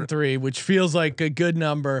 5-3, which feels like a good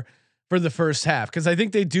number for the first half because I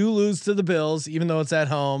think they do lose to the Bills, even though it's at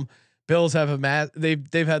home. Bills have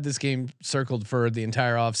they've had this game circled for the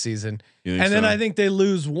entire offseason. And then I think they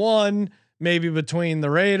lose one maybe between the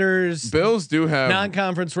Raiders. Bills do have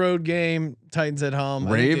non-conference road game, Titans at home.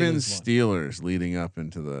 Ravens Steelers leading up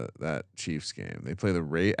into that Chiefs game. They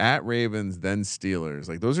play at Ravens then Steelers.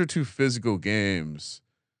 Like, those are 2 physical games.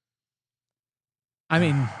 I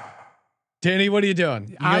mean, Danny, what are you doing?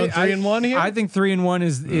 You going 3-1 here? I think 3-1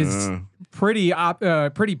 is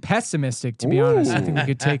pretty pessimistic, to be honest. I think we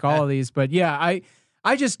could take all of these, but yeah,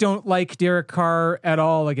 I just don't like Derek Carr at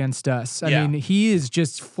all against us. I mean, he is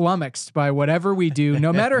just flummoxed by whatever we do.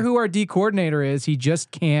 No matter who our D coordinator is, he just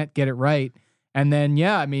can't get it right. And then,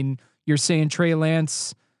 I mean, you're saying Trey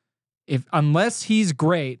Lance, unless he's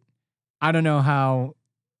great, I don't know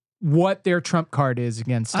what their trump card is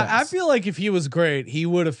against us. I feel like if he was great, he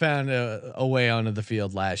would have found a way onto the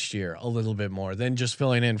field last year a little bit more than just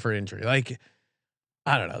filling in for injury. Like,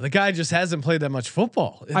 I don't know. The guy just hasn't played that much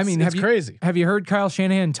football. It's crazy. Have you heard Kyle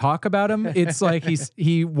Shanahan talk about him? It's like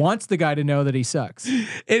he wants the guy to know that he sucks.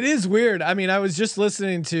 It is weird. I mean, I was just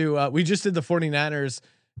listening to, we just did the 49ers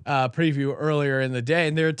preview earlier in the day,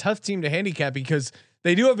 and they're a tough team to handicap because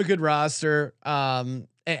they do have a good roster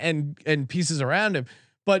and pieces around him.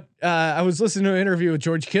 But I was listening to an interview with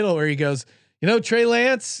George Kittle where he goes, Trey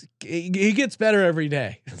Lance, he gets better every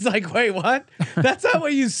day. It's like, wait, what? That's not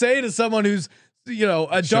what you say to someone who's,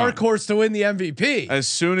 a dark horse to win the MVP.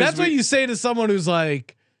 That's what you say to someone who's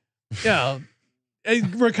like,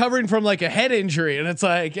 recovering from like a head injury, and it's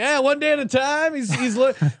like, one day at a time. He's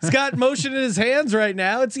got motion in his hands right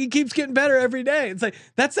now. He keeps getting better every day. It's like,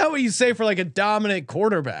 that's not what you say for like a dominant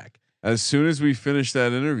quarterback. As soon as we finished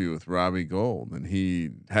that interview with Robbie Gould, and he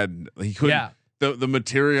couldn't. the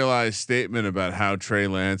materialized statement about how Trey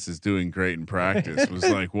Lance is doing great in practice was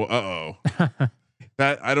like, well,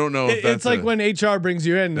 that I don't know. If it's like when HR brings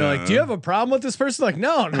you in, they're like, "Do you have a problem with this person?" Like,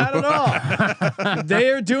 no, not at all. They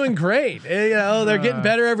are doing great. They're getting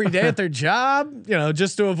better every day at their job.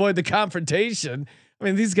 Just to avoid the confrontation. I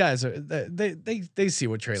mean, these guys are they see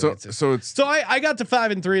what Trey Lance is. So I got to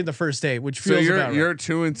 5-3 in the first 8, which feels you're about right. You're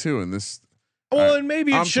 2-2 in this. Well, and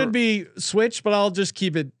maybe it should be switched, but I'll just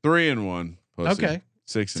keep it 3-1. Pussy. Okay,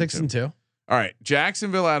 6-2. All right,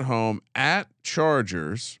 Jacksonville at home, at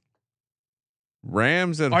Chargers,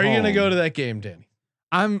 Rams at home. Are you going to go to that game, Danny?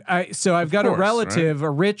 So I've got a relative, right?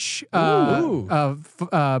 A rich brother-in-law.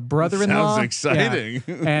 Sounds exciting.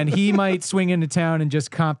 Yeah. And he might swing into town and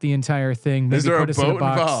just comp the entire thing. Maybe Is there put a us in a boat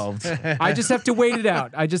box. involved? I just have to wait it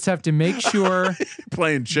out. I just have to make sure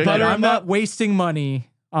playing chicken. But I'm not wasting money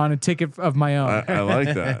on a ticket of my own. I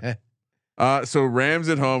like that. So Rams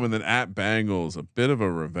at home and then at Bengals, a bit of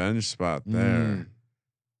a revenge spot there.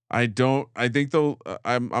 I think they'll.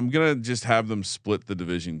 I'm gonna just have them split the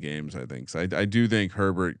division games. I think. So I do think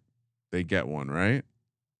Herbert, they get one right.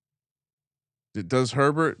 Does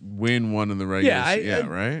Herbert win one in the regular? Yeah,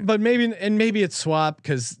 right. But maybe it's swap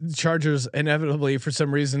because Chargers inevitably for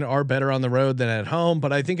some reason are better on the road than at home.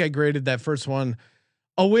 But I think I graded that first one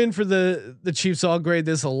a win for the Chiefs. I'll grade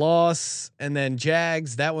this a loss, and then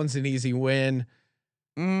Jags. That one's an easy win.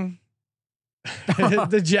 The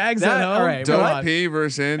Jags at home. Right, Doug P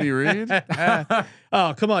versus Andy Reid.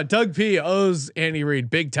 Oh, come on. Doug P owes Andy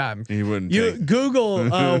Reid big time. He wouldn't. Google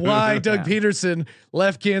why Doug Peterson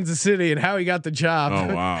left Kansas City and how he got the job.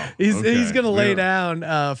 Oh wow. He's gonna lay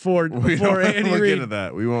down for Andy Reid. Into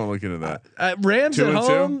that. We won't look into that. Rams at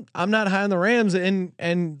home. I'm not high on the Rams,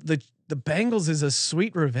 and the Bengals is a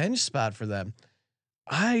sweet revenge spot for them.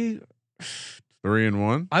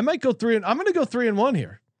 3-1. I might go 3. I'm gonna go 3-1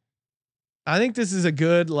 here. I think this is a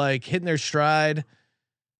good hitting their stride.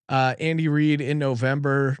 Andy Reid in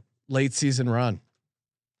November, late season run.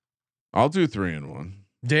 I'll do 3-1.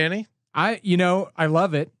 Danny, I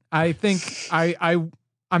love it. I think I'm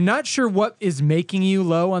not sure what is making you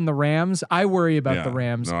low on the Rams. I worry about the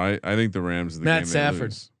Rams. No, I think the Rams. Is the Matt game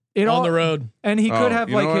Stafford on the road, and he could have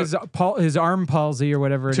his arm palsy or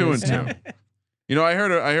whatever. 2-2. I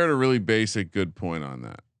heard a really basic good point on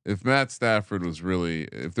that. If Matt Stafford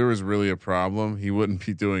if there was really a problem, he wouldn't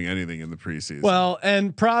be doing anything in the preseason. Well,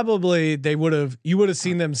 and probably you would have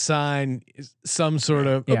seen them sign some sort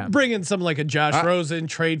of bring in something like a Josh Rosen,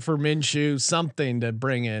 trade for Minshew, something to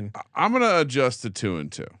bring in. I'm going to adjust to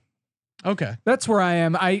 2-2. Okay. That's where I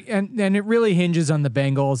am. And it really hinges on the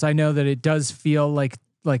Bengals. I know that it does feel like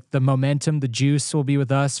the momentum, the juice will be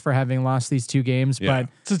with us for having lost these 2 games, but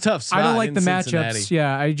it's a tough spot. I don't like the Cincinnati. matchups.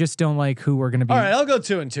 Yeah. I just don't like who we're going to be. All right. I'll go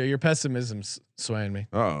 2-2. Your pessimism's swaying me.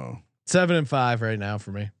 7-5 right now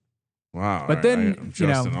for me. Wow. But then, I'm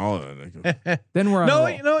adjusting all of it. Then we're on no,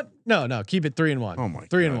 you know what? No, keep it 3-1. Oh my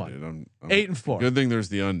 3-1. Dude, I'm 8-4. Good thing there's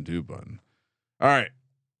the undo button. All right.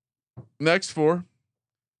 Next 4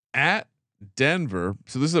 at Denver.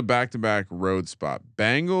 So this is a back-to-back road spot.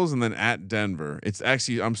 Bengals and then at Denver. It's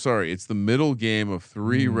the middle game of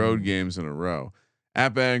 3 road games in a row.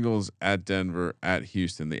 At Bengals, at Denver, at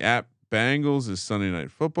Houston. The at Bengals is Sunday Night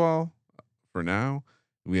Football for now.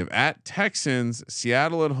 We have at Texans,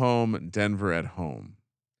 Seattle at home, Denver at home.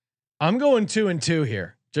 I'm going 2-2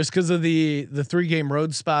 here just because of the 3-game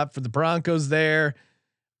road spot for the Broncos there.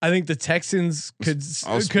 I think the Texans could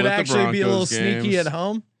actually be a little sneaky at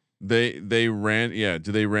home. They ran. Yeah.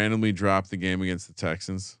 Do they randomly drop the game against the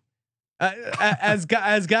Texans? As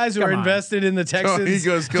guys who are invested in the Texans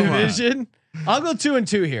division, I'll go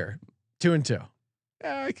 2-2 here. 2-2.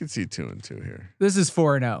 Yeah, I can see 2-2 here. This is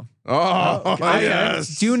 4-0. Oh,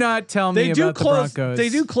 yes. Do not tell me about the Broncos. They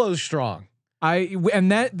do close strong.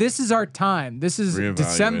 This is our time. This is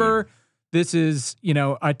December. This is,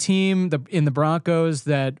 a team in the Broncos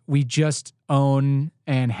that we just own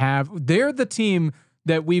and have. They're the team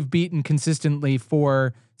that we've beaten consistently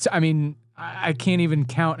for. I mean, I can't even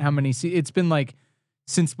count how many. It's been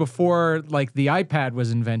since before the iPad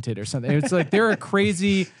was invented or something. It's they're a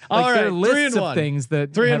crazy. There are lists of things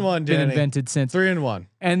that 3-1 been invented since 3-1.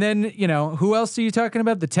 And then who else are you talking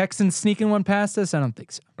about? The Texans sneaking one past us? I don't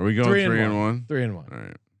think so. Are we going 3-1? 3-1. All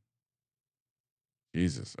right.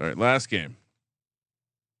 Jesus. All right. Last game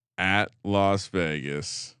at Las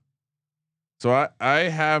Vegas. So I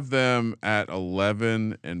have them at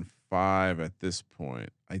 11-5 at this point.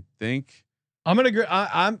 I think I'm gonna.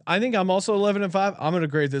 I think I'm also 11-5. I'm gonna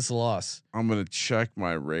grade this a loss. I'm gonna check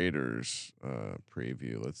my Raiders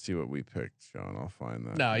preview. Let's see what we picked, Sean. I'll find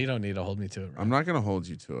that. No, you don't need to hold me to it. Right? I'm not gonna hold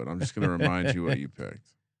you to it. I'm just gonna remind you what you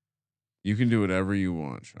picked. You can do whatever you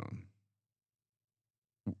want, Sean.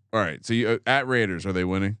 All right. So you at Raiders, are they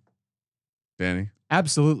winning? Danny?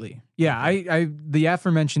 Absolutely. Yeah. I the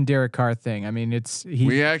aforementioned Derek Carr thing. I mean,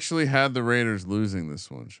 we actually had the Raiders losing this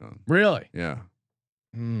one, Sean. Really? Yeah.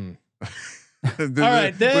 All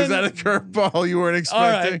right, then was that a curveball you weren't expecting?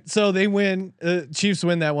 All right, so they win. Chiefs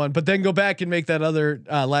win that one, but then go back and make that other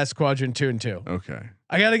last quadrant 2-2. Okay.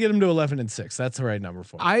 I got to get them to 11-6. That's the right number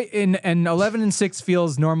for me. And 11-6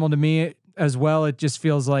 feels normal to me as well. It just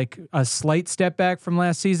feels like a slight step back from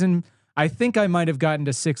last season. I think I might have gotten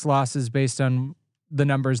to 6 losses based on the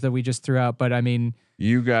numbers that we just threw out, but I mean,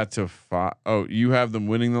 you got to 5. Oh, you have them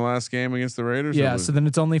winning the last game against the Raiders? Yeah. So then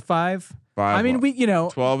it's only 5. 5. I mean,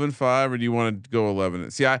 12-5, or do you want to go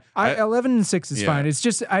 11? See, I 11-6 is fine. It's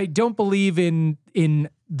just I don't believe in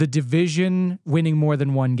the division winning more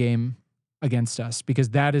than one game against us,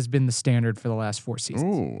 because that has been the standard for the last 4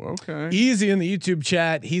 seasons. Oh, okay. Easy in the YouTube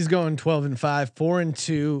chat. He's going 12-5,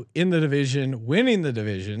 4-2 in the division, winning the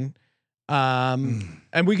division.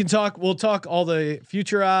 And we'll talk all the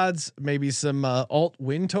future odds, maybe some alt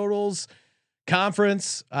win totals,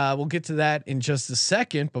 conference. We'll get to that in just a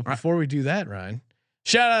second. But before we do that, Ryan,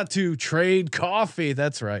 shout out to Trade Coffee.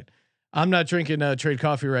 That's right. I'm not drinking Trade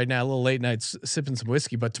Coffee right now. A little late night, sipping some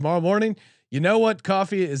whiskey. But tomorrow morning, you know what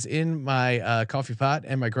coffee is in my coffee pot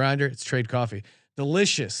and my grinder? It's Trade Coffee.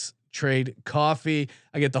 Delicious Trade Coffee.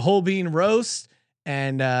 I get the whole bean roast.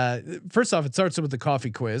 And first off, it starts with the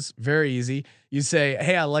coffee quiz. Very easy. You say,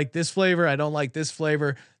 "Hey, I like this flavor. I don't like this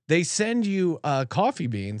flavor." They send you coffee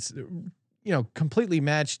beans, completely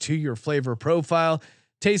matched to your flavor profile.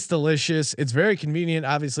 Tastes delicious. It's very convenient,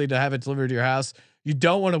 obviously, to have it delivered to your house. You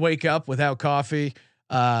don't want to wake up without coffee.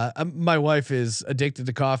 My wife is addicted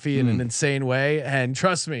to coffee in an insane way, and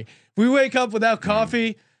trust me, if we wake up without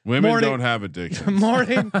coffee, women don't have addiction.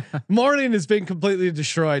 morning has been completely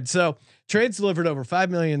destroyed. So Trade's delivered over 5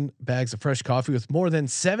 million bags of fresh coffee with more than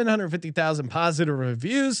 750,000 positive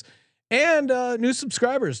reviews and new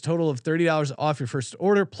subscribers. Total of $30 off your first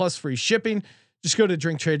order plus free shipping. Just go to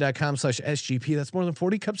drinktrade.com/SGP. That's more than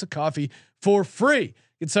 40 cups of coffee for free.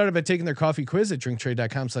 Get started by taking their coffee quiz at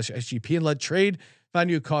drinktrade.com/SGP and let Trade find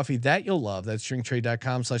you a coffee that you'll love. That's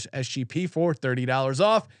drinktrade.com/SGP for $30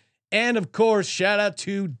 off. And of course, shout out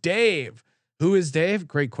to Dave. Who is Dave?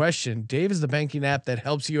 Great question. Dave is the banking app that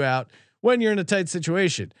helps you out when you're in a tight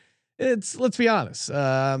situation. Let's be honest,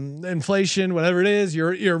 inflation, whatever it is,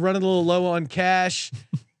 you're running a little low on cash.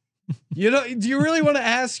 Do you really want to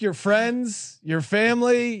ask your friends, your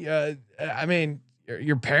family,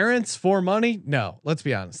 your parents for money? No, let's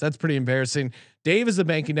be honest. That's pretty embarrassing. Dave is a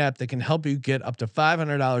banking app that can help you get up to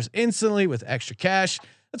 $500 instantly with extra cash.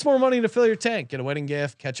 That's more money to fill your tank, get a wedding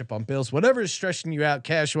gift, catch up on bills, whatever is stressing you out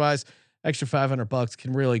cash wise. Extra $500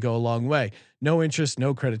 can really go a long way. No interest,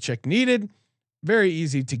 no credit check needed. Very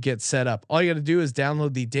easy to get set up. All you got to do is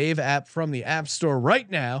download the Dave app from the App Store right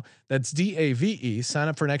now. That's DAVE. Sign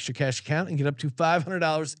up for an extra cash account and get up to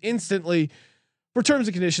 $500 instantly. For terms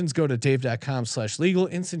and conditions, go to dave.com/legal.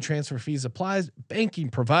 Instant transfer fees applies. Banking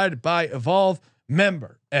provided by Evolve.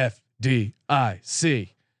 Member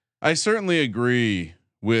FDIC. I certainly agree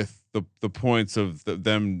with the points of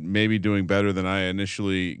them maybe doing better than I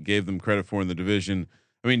initially gave them credit for in the division.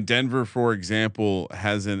 I mean, Denver, for example,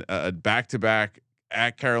 has a back-to-back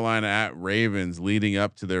at Carolina, at Ravens, leading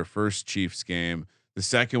up to their first Chiefs game. The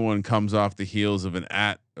second one comes off the heels of an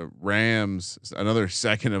at Rams, another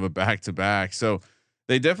second of a back-to-back. So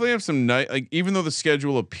they definitely have some even though the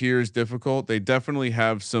schedule appears difficult, they definitely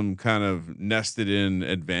have some kind of nested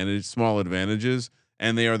in small advantages.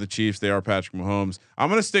 And they are the Chiefs. They are Patrick Mahomes. I'm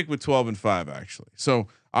going to stick with 12-5 actually. So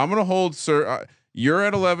I'm going to hold, sir. You're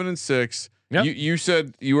at 11-6. Yep. You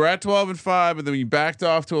said you were at 12-5, and then you backed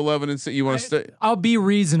off to 11-6. You want to stay? I'll be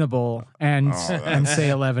reasonable and say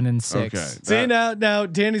 11-6. Okay. See now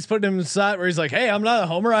Danny's putting him in the side where he's like, "Hey, I'm not a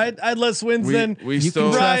homer. I had less wins than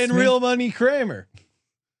Ryan Real Money Kramer."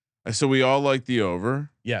 So we all like the over.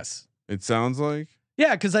 Yes, it sounds like.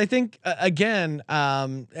 Yeah, because I think again,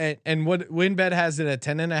 and what WinBet has it at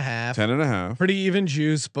 10.5. 10.5. Pretty even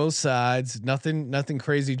juice, both sides. Nothing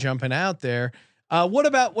crazy jumping out there. What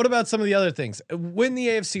about some of the other things? Win the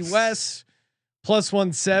AFC West plus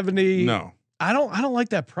 170. No, I don't like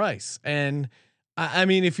that price. And I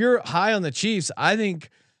mean, if you're high on the Chiefs, I think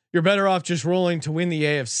you're better off just rolling to win the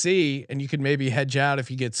AFC, and you could maybe hedge out if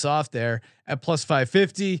you get soft there at plus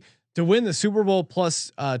 550 to win the Super Bowl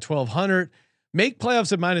plus 1200. Make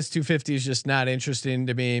playoffs at minus 250 is just not interesting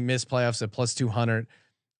to me. Miss playoffs at plus 200.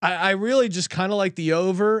 I really just kind of like the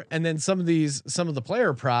over, and then some of the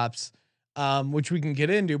player props, which we can get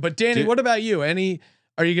into. But Danny, what about you? Any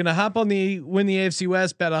Are you going to hop on win the AFC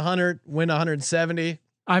West, bet 100, win 170?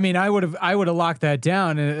 I mean, I would have locked that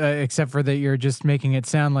down, except for that you're just making it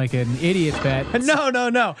sound like an idiot bet.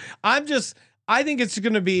 No. I think it's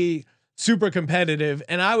going to be super competitive,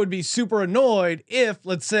 and I would be super annoyed if,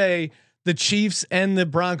 let's say, the Chiefs and the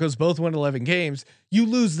Broncos both win 11 games. You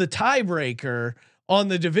lose the tiebreaker on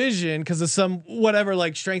the division because of some whatever,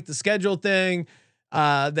 like strength of schedule thing,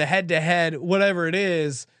 the head to head, whatever it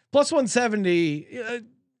is, plus 170.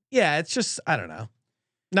 Yeah, it's just, I don't know.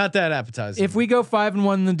 Not that appetizing. If we go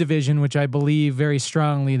 5-1 in the division, which I believe very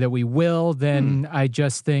strongly that we will, then I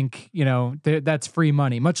just think, that's free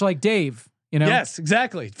money, much like Dave, Yes,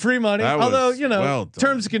 exactly. Free money. Although,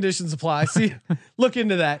 terms and conditions apply. See, look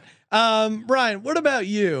into that. Ryan, what about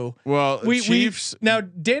you? Well, Chiefs. Now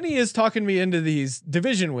Danny is talking me into these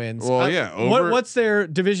division wins. Well, what's their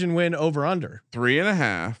division win over under?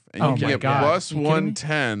 3.5, and you can get plus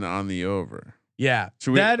 110 on the over. Yeah,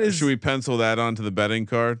 should we pencil that onto the betting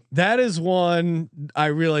card? That is one I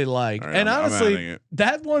really like, right, and honestly,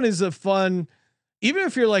 that one is a fun. Even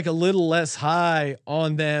if you're like a little less high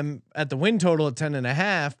on them at the win total at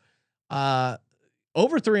 10.5,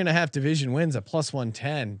 over 3.5 division wins at plus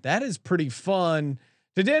 110. That is pretty fun.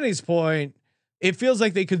 To Danny's point, it feels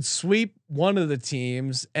like they could sweep one of the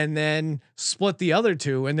teams and then split the other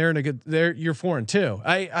two, and they're in a good. You're 4-2.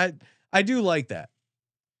 I do like that.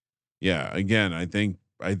 Yeah. Again, I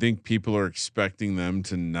think people are expecting them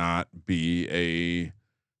to not be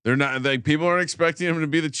They're not like people aren't expecting them to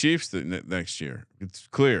be the Chiefs next year. It's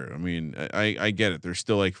clear. I mean, I get it. They're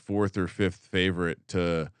still like 4th or 5th favorite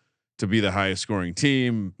to be the highest scoring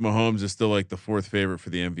team. Mahomes is still like the 4th favorite for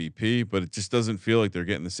the MVP, but it just doesn't feel like they're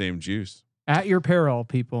getting the same juice. At your peril,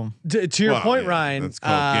 people. To your point, Ryan, that's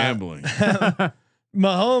called gambling.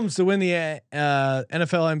 Mahomes to win the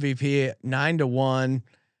NFL MVP 9-1.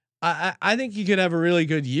 I think you could have a really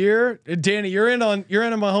good year. Danny, you're in a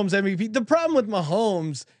Mahomes MVP. The problem with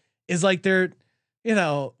Mahomes is like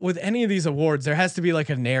with any of these awards, there has to be like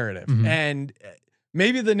a narrative. And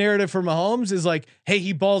maybe the narrative for Mahomes is like, hey,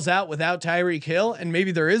 he balls out without Tyreek Hill, and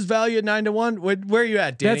maybe there is value at 9-1. Where are you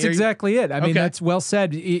at, Danny? That's exactly it. I mean, that's well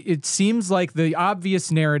said. It seems like the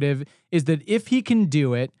obvious narrative is that if he can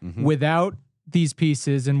do it without these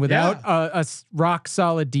pieces and without a rock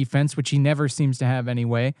solid defense, which he never seems to have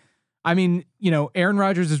anyway. I mean, Aaron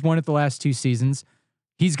Rodgers has won it the last 2 seasons.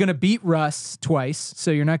 He's going to beat Russ twice, so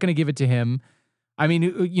you're not going to give it to him. I mean,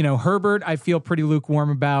 Herbert, I feel pretty lukewarm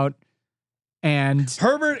about. And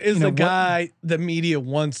Herbert is the guy the media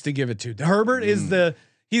wants to give it to. Herbert is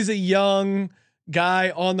he's a young guy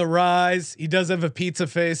on the rise. He does have a pizza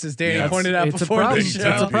face, as Danny pointed out before the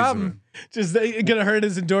show. It's a problem. Just going to hurt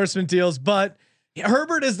his endorsement deals, but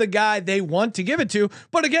Herbert is the guy they want to give it to.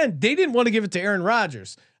 But again, they didn't want to give it to Aaron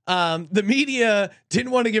Rodgers. The media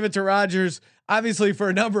didn't want to give it to Rodgers, obviously for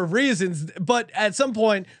a number of reasons, but at some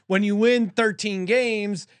point when you win 13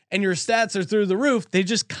 games and your stats are through the roof, they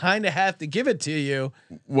just kind of have to give it to you.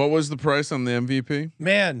 What was the price on the MVP?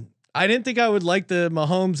 Man, I didn't think I would like the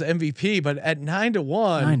Mahomes MVP, but at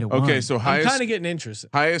 9-1. Okay. So I'm kind of getting interested.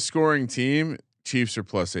 Highest scoring team, Chiefs are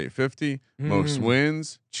plus 850. Most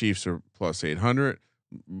wins, Chiefs are plus 800.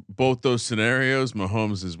 Both those scenarios,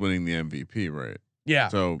 Mahomes is winning the MVP, right? Yeah.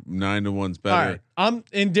 So 9-1's better. All right. I'm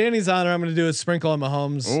in Danny's honor. I'm going to do a sprinkle on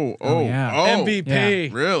Mahomes. MVP.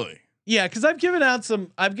 Yeah. Really? Yeah. Cause I've given out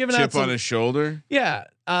some chip on his shoulder. Yeah.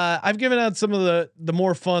 I've given out some of the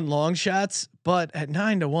more fun long shots, but at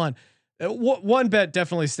 9-1, one bet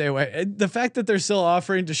definitely stay away. The fact that they're still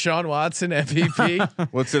offering Deshaun Watson MVP.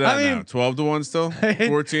 What's it at now? 12-1 still?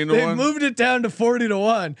 14-1. They moved it down to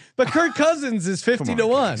 40-1. But Kirk Cousins is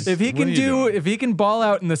 50-1. If he can ball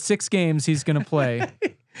out in the 6 games he's going to play.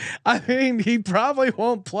 I mean, he probably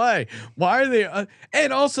won't play. Why are they?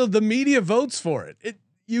 And also, the media votes for it.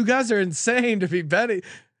 You guys are insane to be betting.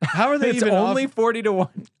 How are they it's even only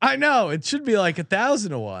 40-1? I know it should be like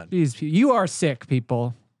 1,000-1. Jeez, you are sick,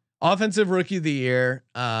 people. Offensive rookie of the year.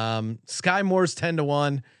 Sky Moore's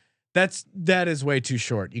 10-1. That is way too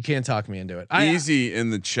short. You can't talk me into it. Easy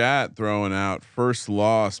in the chat throwing out first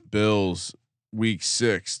loss Bills week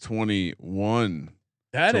 6 21.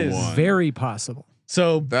 That is 1. Very possible.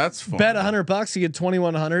 So that's fun. Bet $100 you get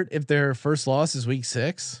 2,100 if their first loss is week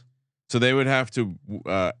 6. So they would have to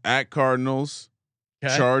at Cardinals,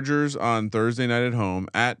 Chargers on Thursday night at home,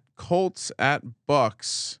 at Colts, at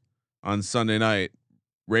Bucks on Sunday night,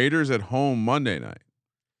 Raiders at home Monday night.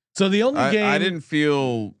 So the only game I didn't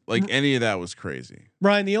feel like any of that was crazy.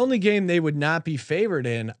 Ryan, the only game they would not be favored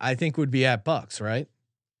in, I think, would be at Bucks, right?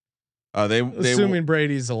 Assuming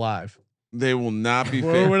Brady's alive. They will not be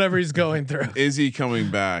or whatever he's going through. Is he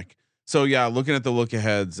coming back? So yeah, looking at the look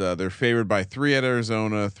aheads, they're favored by 3 at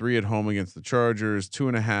Arizona, 3 at home against the Chargers,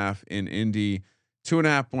 2.5 in Indy,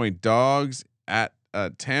 2.5 point dogs at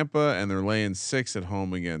Tampa, and they're laying 6 at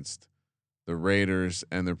home against the Raiders,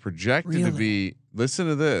 and they're projected to be. Listen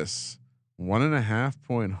to this: 1.5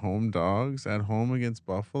 point home dogs at home against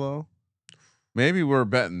Buffalo. Maybe we're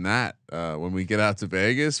betting that when we get out to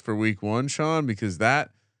Vegas for Week 1, Sean, because that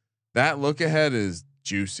look ahead is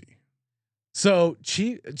juicy. So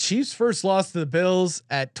Chiefs first loss to the Bills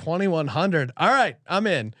at 2,100. All right, I'm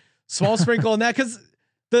in. Small sprinkle on that because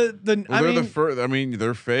I mean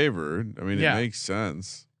they're favored. I mean it makes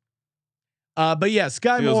sense. But yeah,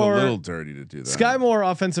 Sky Feels Moore a little dirty to do that. Sky Moore,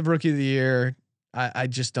 offensive rookie of the year. I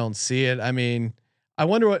just don't see it. I mean, I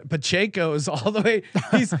wonder what Pacheco is all the way.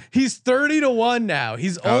 He's 30-1 now.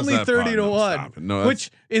 He's only 30-1, no,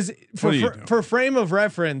 which is for frame of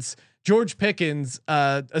reference. George Pickens,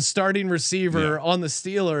 a starting receiver on the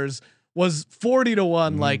Steelers, was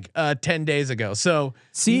 40-1 like 10 days ago. So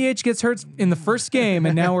CH gets hurt in the first game,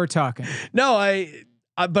 and now we're talking. No,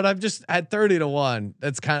 but I'm just at 30-1.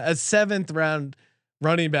 That's kind of a 7th round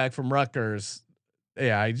running back from Rutgers.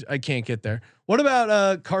 Yeah, I can't get there. What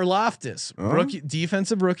about Karlaftis,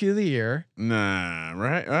 defensive rookie of the year? Nah,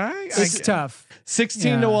 right. It's tough.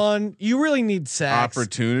 16-1. You really need sacks.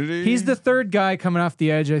 Opportunity. He's the third guy coming off the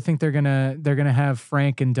edge. I think they're gonna have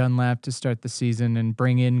Frank and Dunlap to start the season and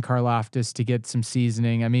bring in Karlaftis to get some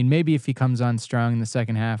seasoning. I mean, maybe if he comes on strong in the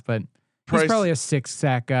second half, but he's probably a 6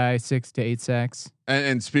 sack guy, 6 to 8 sacks.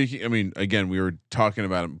 And speaking, I mean, again, we were talking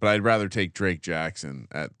about him, but I'd rather take Drake Jackson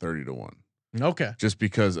at 30-1. Okay. Just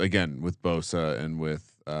because, again, with Bosa and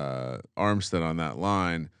with Armstead on that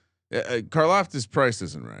line, Karlaftis' price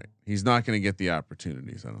isn't right. He's not going to get the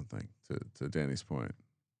opportunities, I don't think. To Danny's point,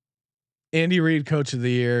 Andy Reid, coach of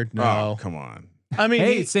the year. No, come on. I mean,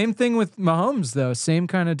 hey, same thing with Mahomes though. Same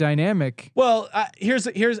kind of dynamic. Well, here's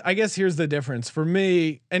the difference for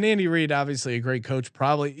me. And Andy Reid, obviously a great coach.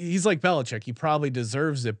 Probably he's like Belichick. He probably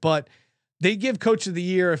deserves it, but they give coach of the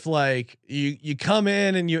year if like you come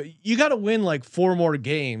in and you got to win like 4 more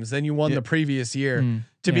games than you won the previous year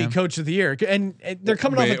to be coach of the year. And they're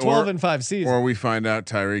coming off a 12-5 season. Or we find out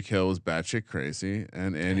Tyreek Hill was batshit crazy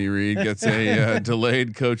and Andy Reid gets a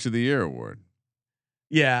delayed coach of the year award.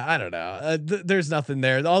 Yeah, I don't know. There's nothing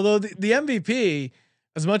there. Although the MVP,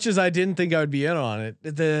 as much as I didn't think I would be in on it,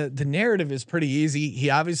 the narrative is pretty easy. He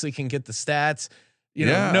obviously can get the stats.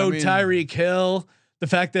 Tyreek Hill. The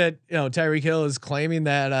fact that Tyreek Hill is claiming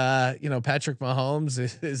that Patrick Mahomes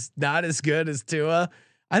is not as good as Tua,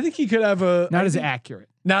 I think he could have not as accurate.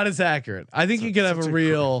 I think he could have a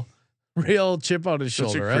real chip on his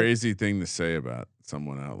shoulder. Such a crazy thing to say about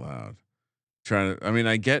someone out loud.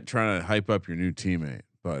 I get trying to hype up your new teammate,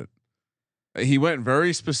 but he went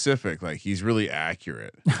very specific. Like he's really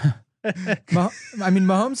accurate.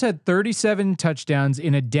 Mahomes had 37 touchdowns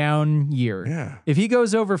in a down year. Yeah. If he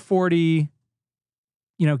goes over 40.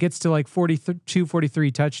 Gets to like 42,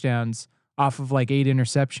 43 touchdowns off of like 8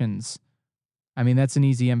 interceptions. I mean, that's an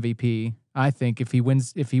easy MVP. I think if he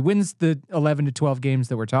wins the 11 to 12 games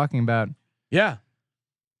that we're talking about. Yeah.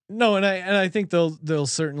 No. And I think there'll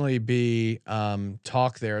certainly be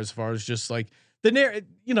talk there as far as just like the narrative,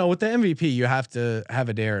 with the MVP, you have to have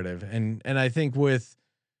a narrative. And I think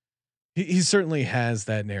he certainly has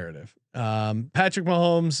that narrative. Patrick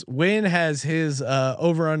Mahomes has his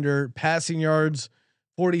over under passing yards,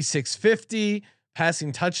 4650,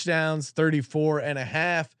 passing touchdowns,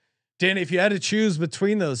 34.5. Danny, if you had to choose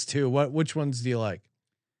between those two, which ones do you like?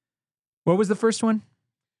 What was the first one?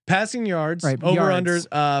 Passing yards, right, over unders,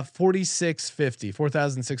 4650,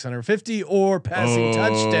 4,650, or passing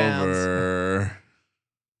touchdowns.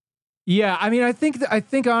 Yeah, I mean, I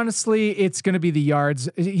think honestly, it's going to be the yards.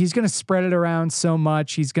 He's going to spread it around so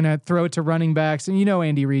much. He's going to throw it to running backs, and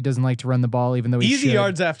Andy Reid doesn't like to run the ball, even though he easy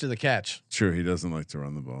yards after the catch. True, he doesn't like to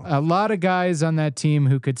run the ball. A lot of guys on that team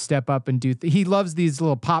who could step up and do. He loves these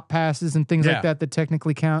little pop passes and things like that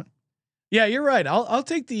technically count. Yeah, you're right. I'll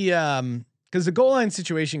take the because the goal line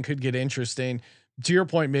situation could get interesting. To your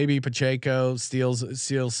point, maybe Pacheco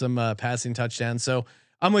steals some passing touchdowns. So.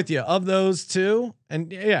 I'm with you. Of those two,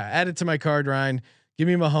 and add it to my card, Ryan. Give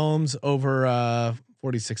me Mahomes over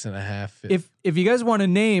 46.5. If you guys want a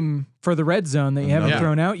name for the red zone that you haven't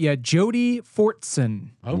thrown out yet, Jody Fortson.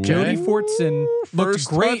 Okay. Jody Fortson looked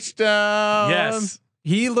great. Touchdown. Yes.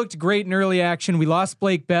 He looked great in early action. We lost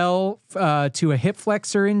Blake Bell to a hip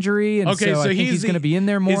flexor injury, and so I think he's going to be in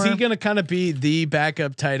there more. Is he going to kind of be the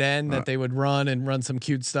backup tight end that they would run some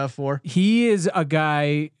cute stuff for? He is a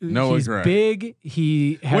guy. He's big.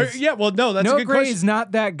 He has. That's a good Gray question. is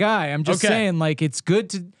not that guy. I'm just saying, like, it's good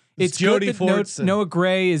to. It's Jody good that Fortson. Noah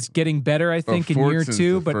Gray is getting better, I think, in year Fortson's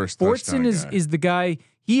 2. the But first Fortson touchdown guy. is the guy.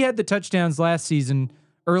 He had the touchdowns last season,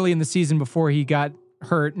 early in the season before he got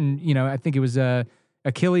hurt, and I think it was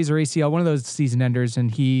Achilles or ACL, one of those season enders,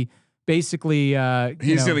 and he basically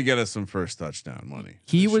he's going to get us some first touchdown money.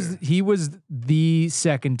 He was the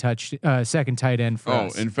second tight end for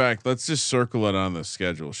us. In fact, let's just circle it on the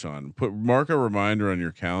schedule, Sean. Mark a reminder on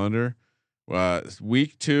your calendar.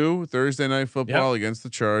 Week 2, Thursday night football against the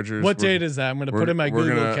Chargers. What date is that? I'm going to put in my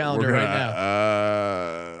Google calendar right now.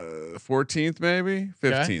 14th, maybe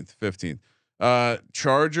 15th. 15th.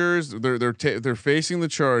 Chargers. They're facing the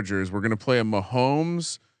Chargers. We're going to play a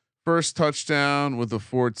Mahomes first touchdown with a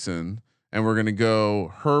Fortson, and we're going to go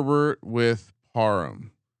Herbert with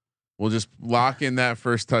Parham. We'll just lock in that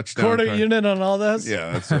first touchdown. Quarter unit on all those.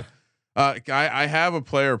 Yeah, that's it. I have a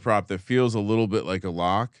player prop that feels a little bit like a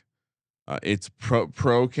lock. It's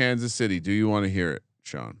pro Kansas City. Do you want to hear it,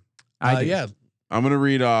 Sean? Yeah. I'm going to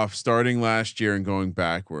read off starting last year and going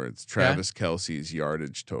backwards. Travis Kelce's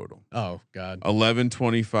yardage total. Oh God.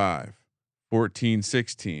 11-25,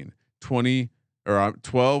 14-16, 12-29,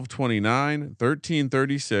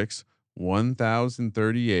 13-36,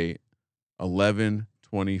 1,038,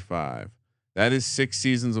 11-25. That is 6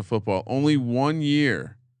 seasons of football. Only 1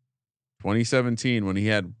 year, 2017, when he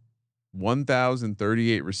had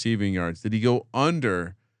 1,038 receiving yards, did he go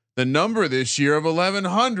under the number this year of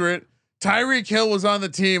 1,100? Tyreek Hill was on the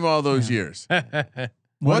team all those years.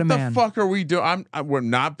 What the fuck are we doing? We're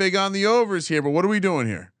not big on the overs here, but what are we doing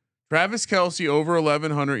here? Travis Kelce over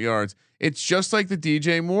 1,100 yards. It's just like the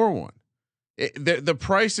DJ Moore one. The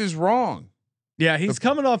price is wrong. Yeah, he's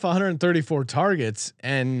coming off 134 targets,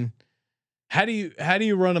 and how do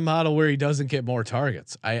you run a model where he doesn't get more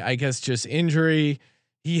targets? I guess just injury.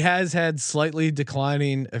 He has had slightly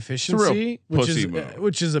declining efficiency, which is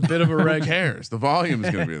a bit of a red. Who cares? The volume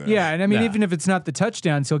is going to be there. Yeah, and I mean, even if it's not the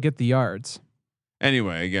touchdowns, he'll get the yards.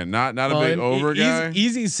 Anyway, again, not a big over guy.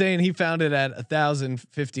 Easy's saying he found it at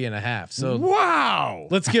 1,050.5. So wow,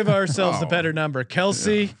 let's give ourselves the better number.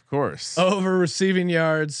 Kelce, of course, over receiving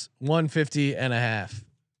yards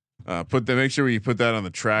 150.5. Make sure we put that on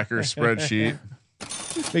the tracker spreadsheet.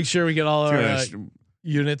 Make sure we get all our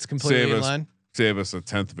units completely in line. Save us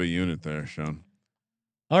 1/10 of a unit there, Sean.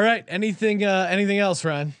 All right. Anything else,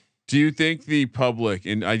 Ryan? Do you think the public,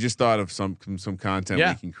 and I just thought of some content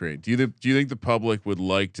we can create. Do you think the public would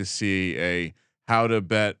like to see a how to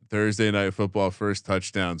bet Thursday night football first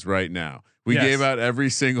touchdowns right now? We gave out every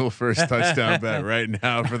single first touchdown bet right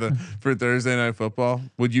now for Thursday night football.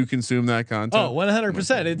 Would you consume that content? Oh,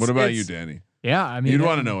 100%. What about you, Danny? Yeah, I mean, you'd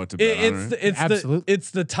want to know what to bet.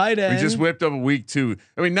 It's the tight end. We just whipped up a week 2.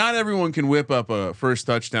 I mean, not everyone can whip up a first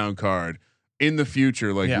touchdown card in the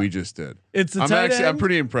future like we just did. It's the tight end. I'm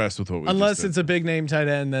pretty impressed with what we unless just did. It's a big name tight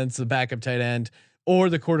end, then it's the backup tight end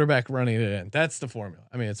or the quarterback running it in. That's the formula.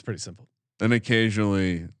 I mean, it's pretty simple. And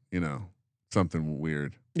occasionally, something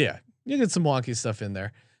weird. Yeah, you get some wonky stuff in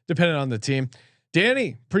there, depending on the team.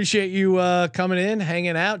 Danny, appreciate you coming in,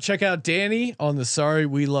 hanging out. Check out Danny on the Sorry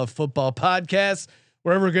We Love Football podcast,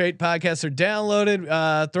 wherever great podcasts are downloaded.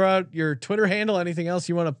 Throw out your Twitter handle. Anything else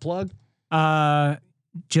you want to plug?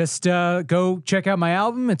 Just go check out my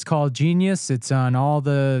album. It's called Genius. It's on all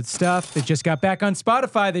the stuff. It just got back on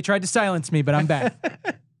Spotify. They tried to silence me, but I'm back.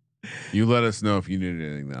 You let us know if you need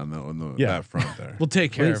anything on that front there. We'll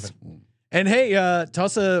take care of it. And hey,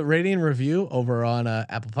 toss a rating and review over on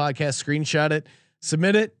Apple Podcasts. Screenshot it,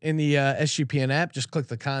 submit it in the SGPN app. Just click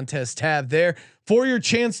the contest tab there for your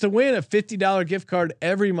chance to win a $50 gift card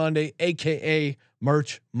every Monday, aka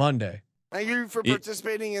Merch Monday. Thank you for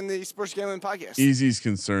participating in the Sports Gambling Podcast. Easy's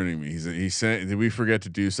concerning me. He's saying, did we forget to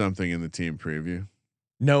do something in the team preview?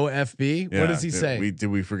 No FB. What does he say? Did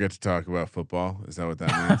we forget to talk about football? Is that what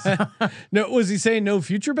that means? No, was he saying no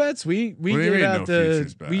future bets? We gave out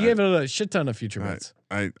gave out a shit ton of future bets.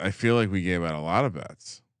 I feel like we gave out a lot of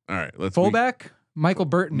bets. All right, let's fullback. Michael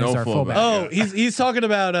Burton is our fullback. Oh, he's talking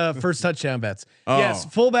about first touchdown bets. Oh. Yes,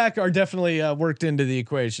 fullback are definitely worked into the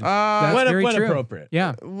equation. When appropriate.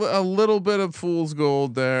 Yeah, a little bit of fool's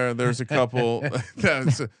gold there. There's a couple.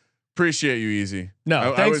 Appreciate you, Easy.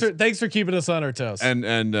 No, thanks for keeping us on our toes.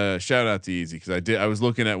 And shout out to Easy, because I was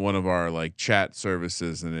looking at one of our like chat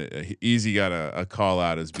services, and Easy got a call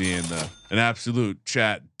out as being an absolute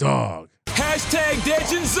chat dog.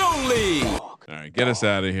 #Legends only. All right, get us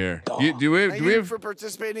out of here. Do we have for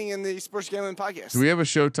participating in the Sports Gambling Podcast? Do we have a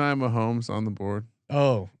Showtime Mahomes on the board?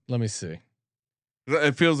 Oh, let me see.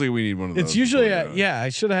 It feels like we need one of those. It's usually I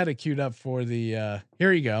should have had it queued up for the.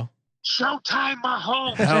 Here you go. Showtime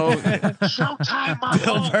Mahomes. Showtime Mahomes.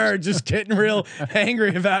 Bill Burr just getting real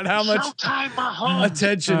angry about how much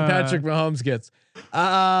attention Patrick Mahomes gets.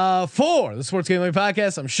 For the Sports Gambling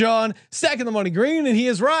Podcast, I'm Sean, stacking the money green, and he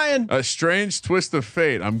is Ryan. A strange twist of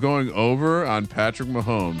fate. I'm going over on Patrick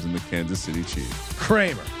Mahomes and the Kansas City Chiefs.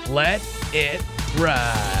 Kramer, let it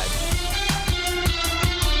ride.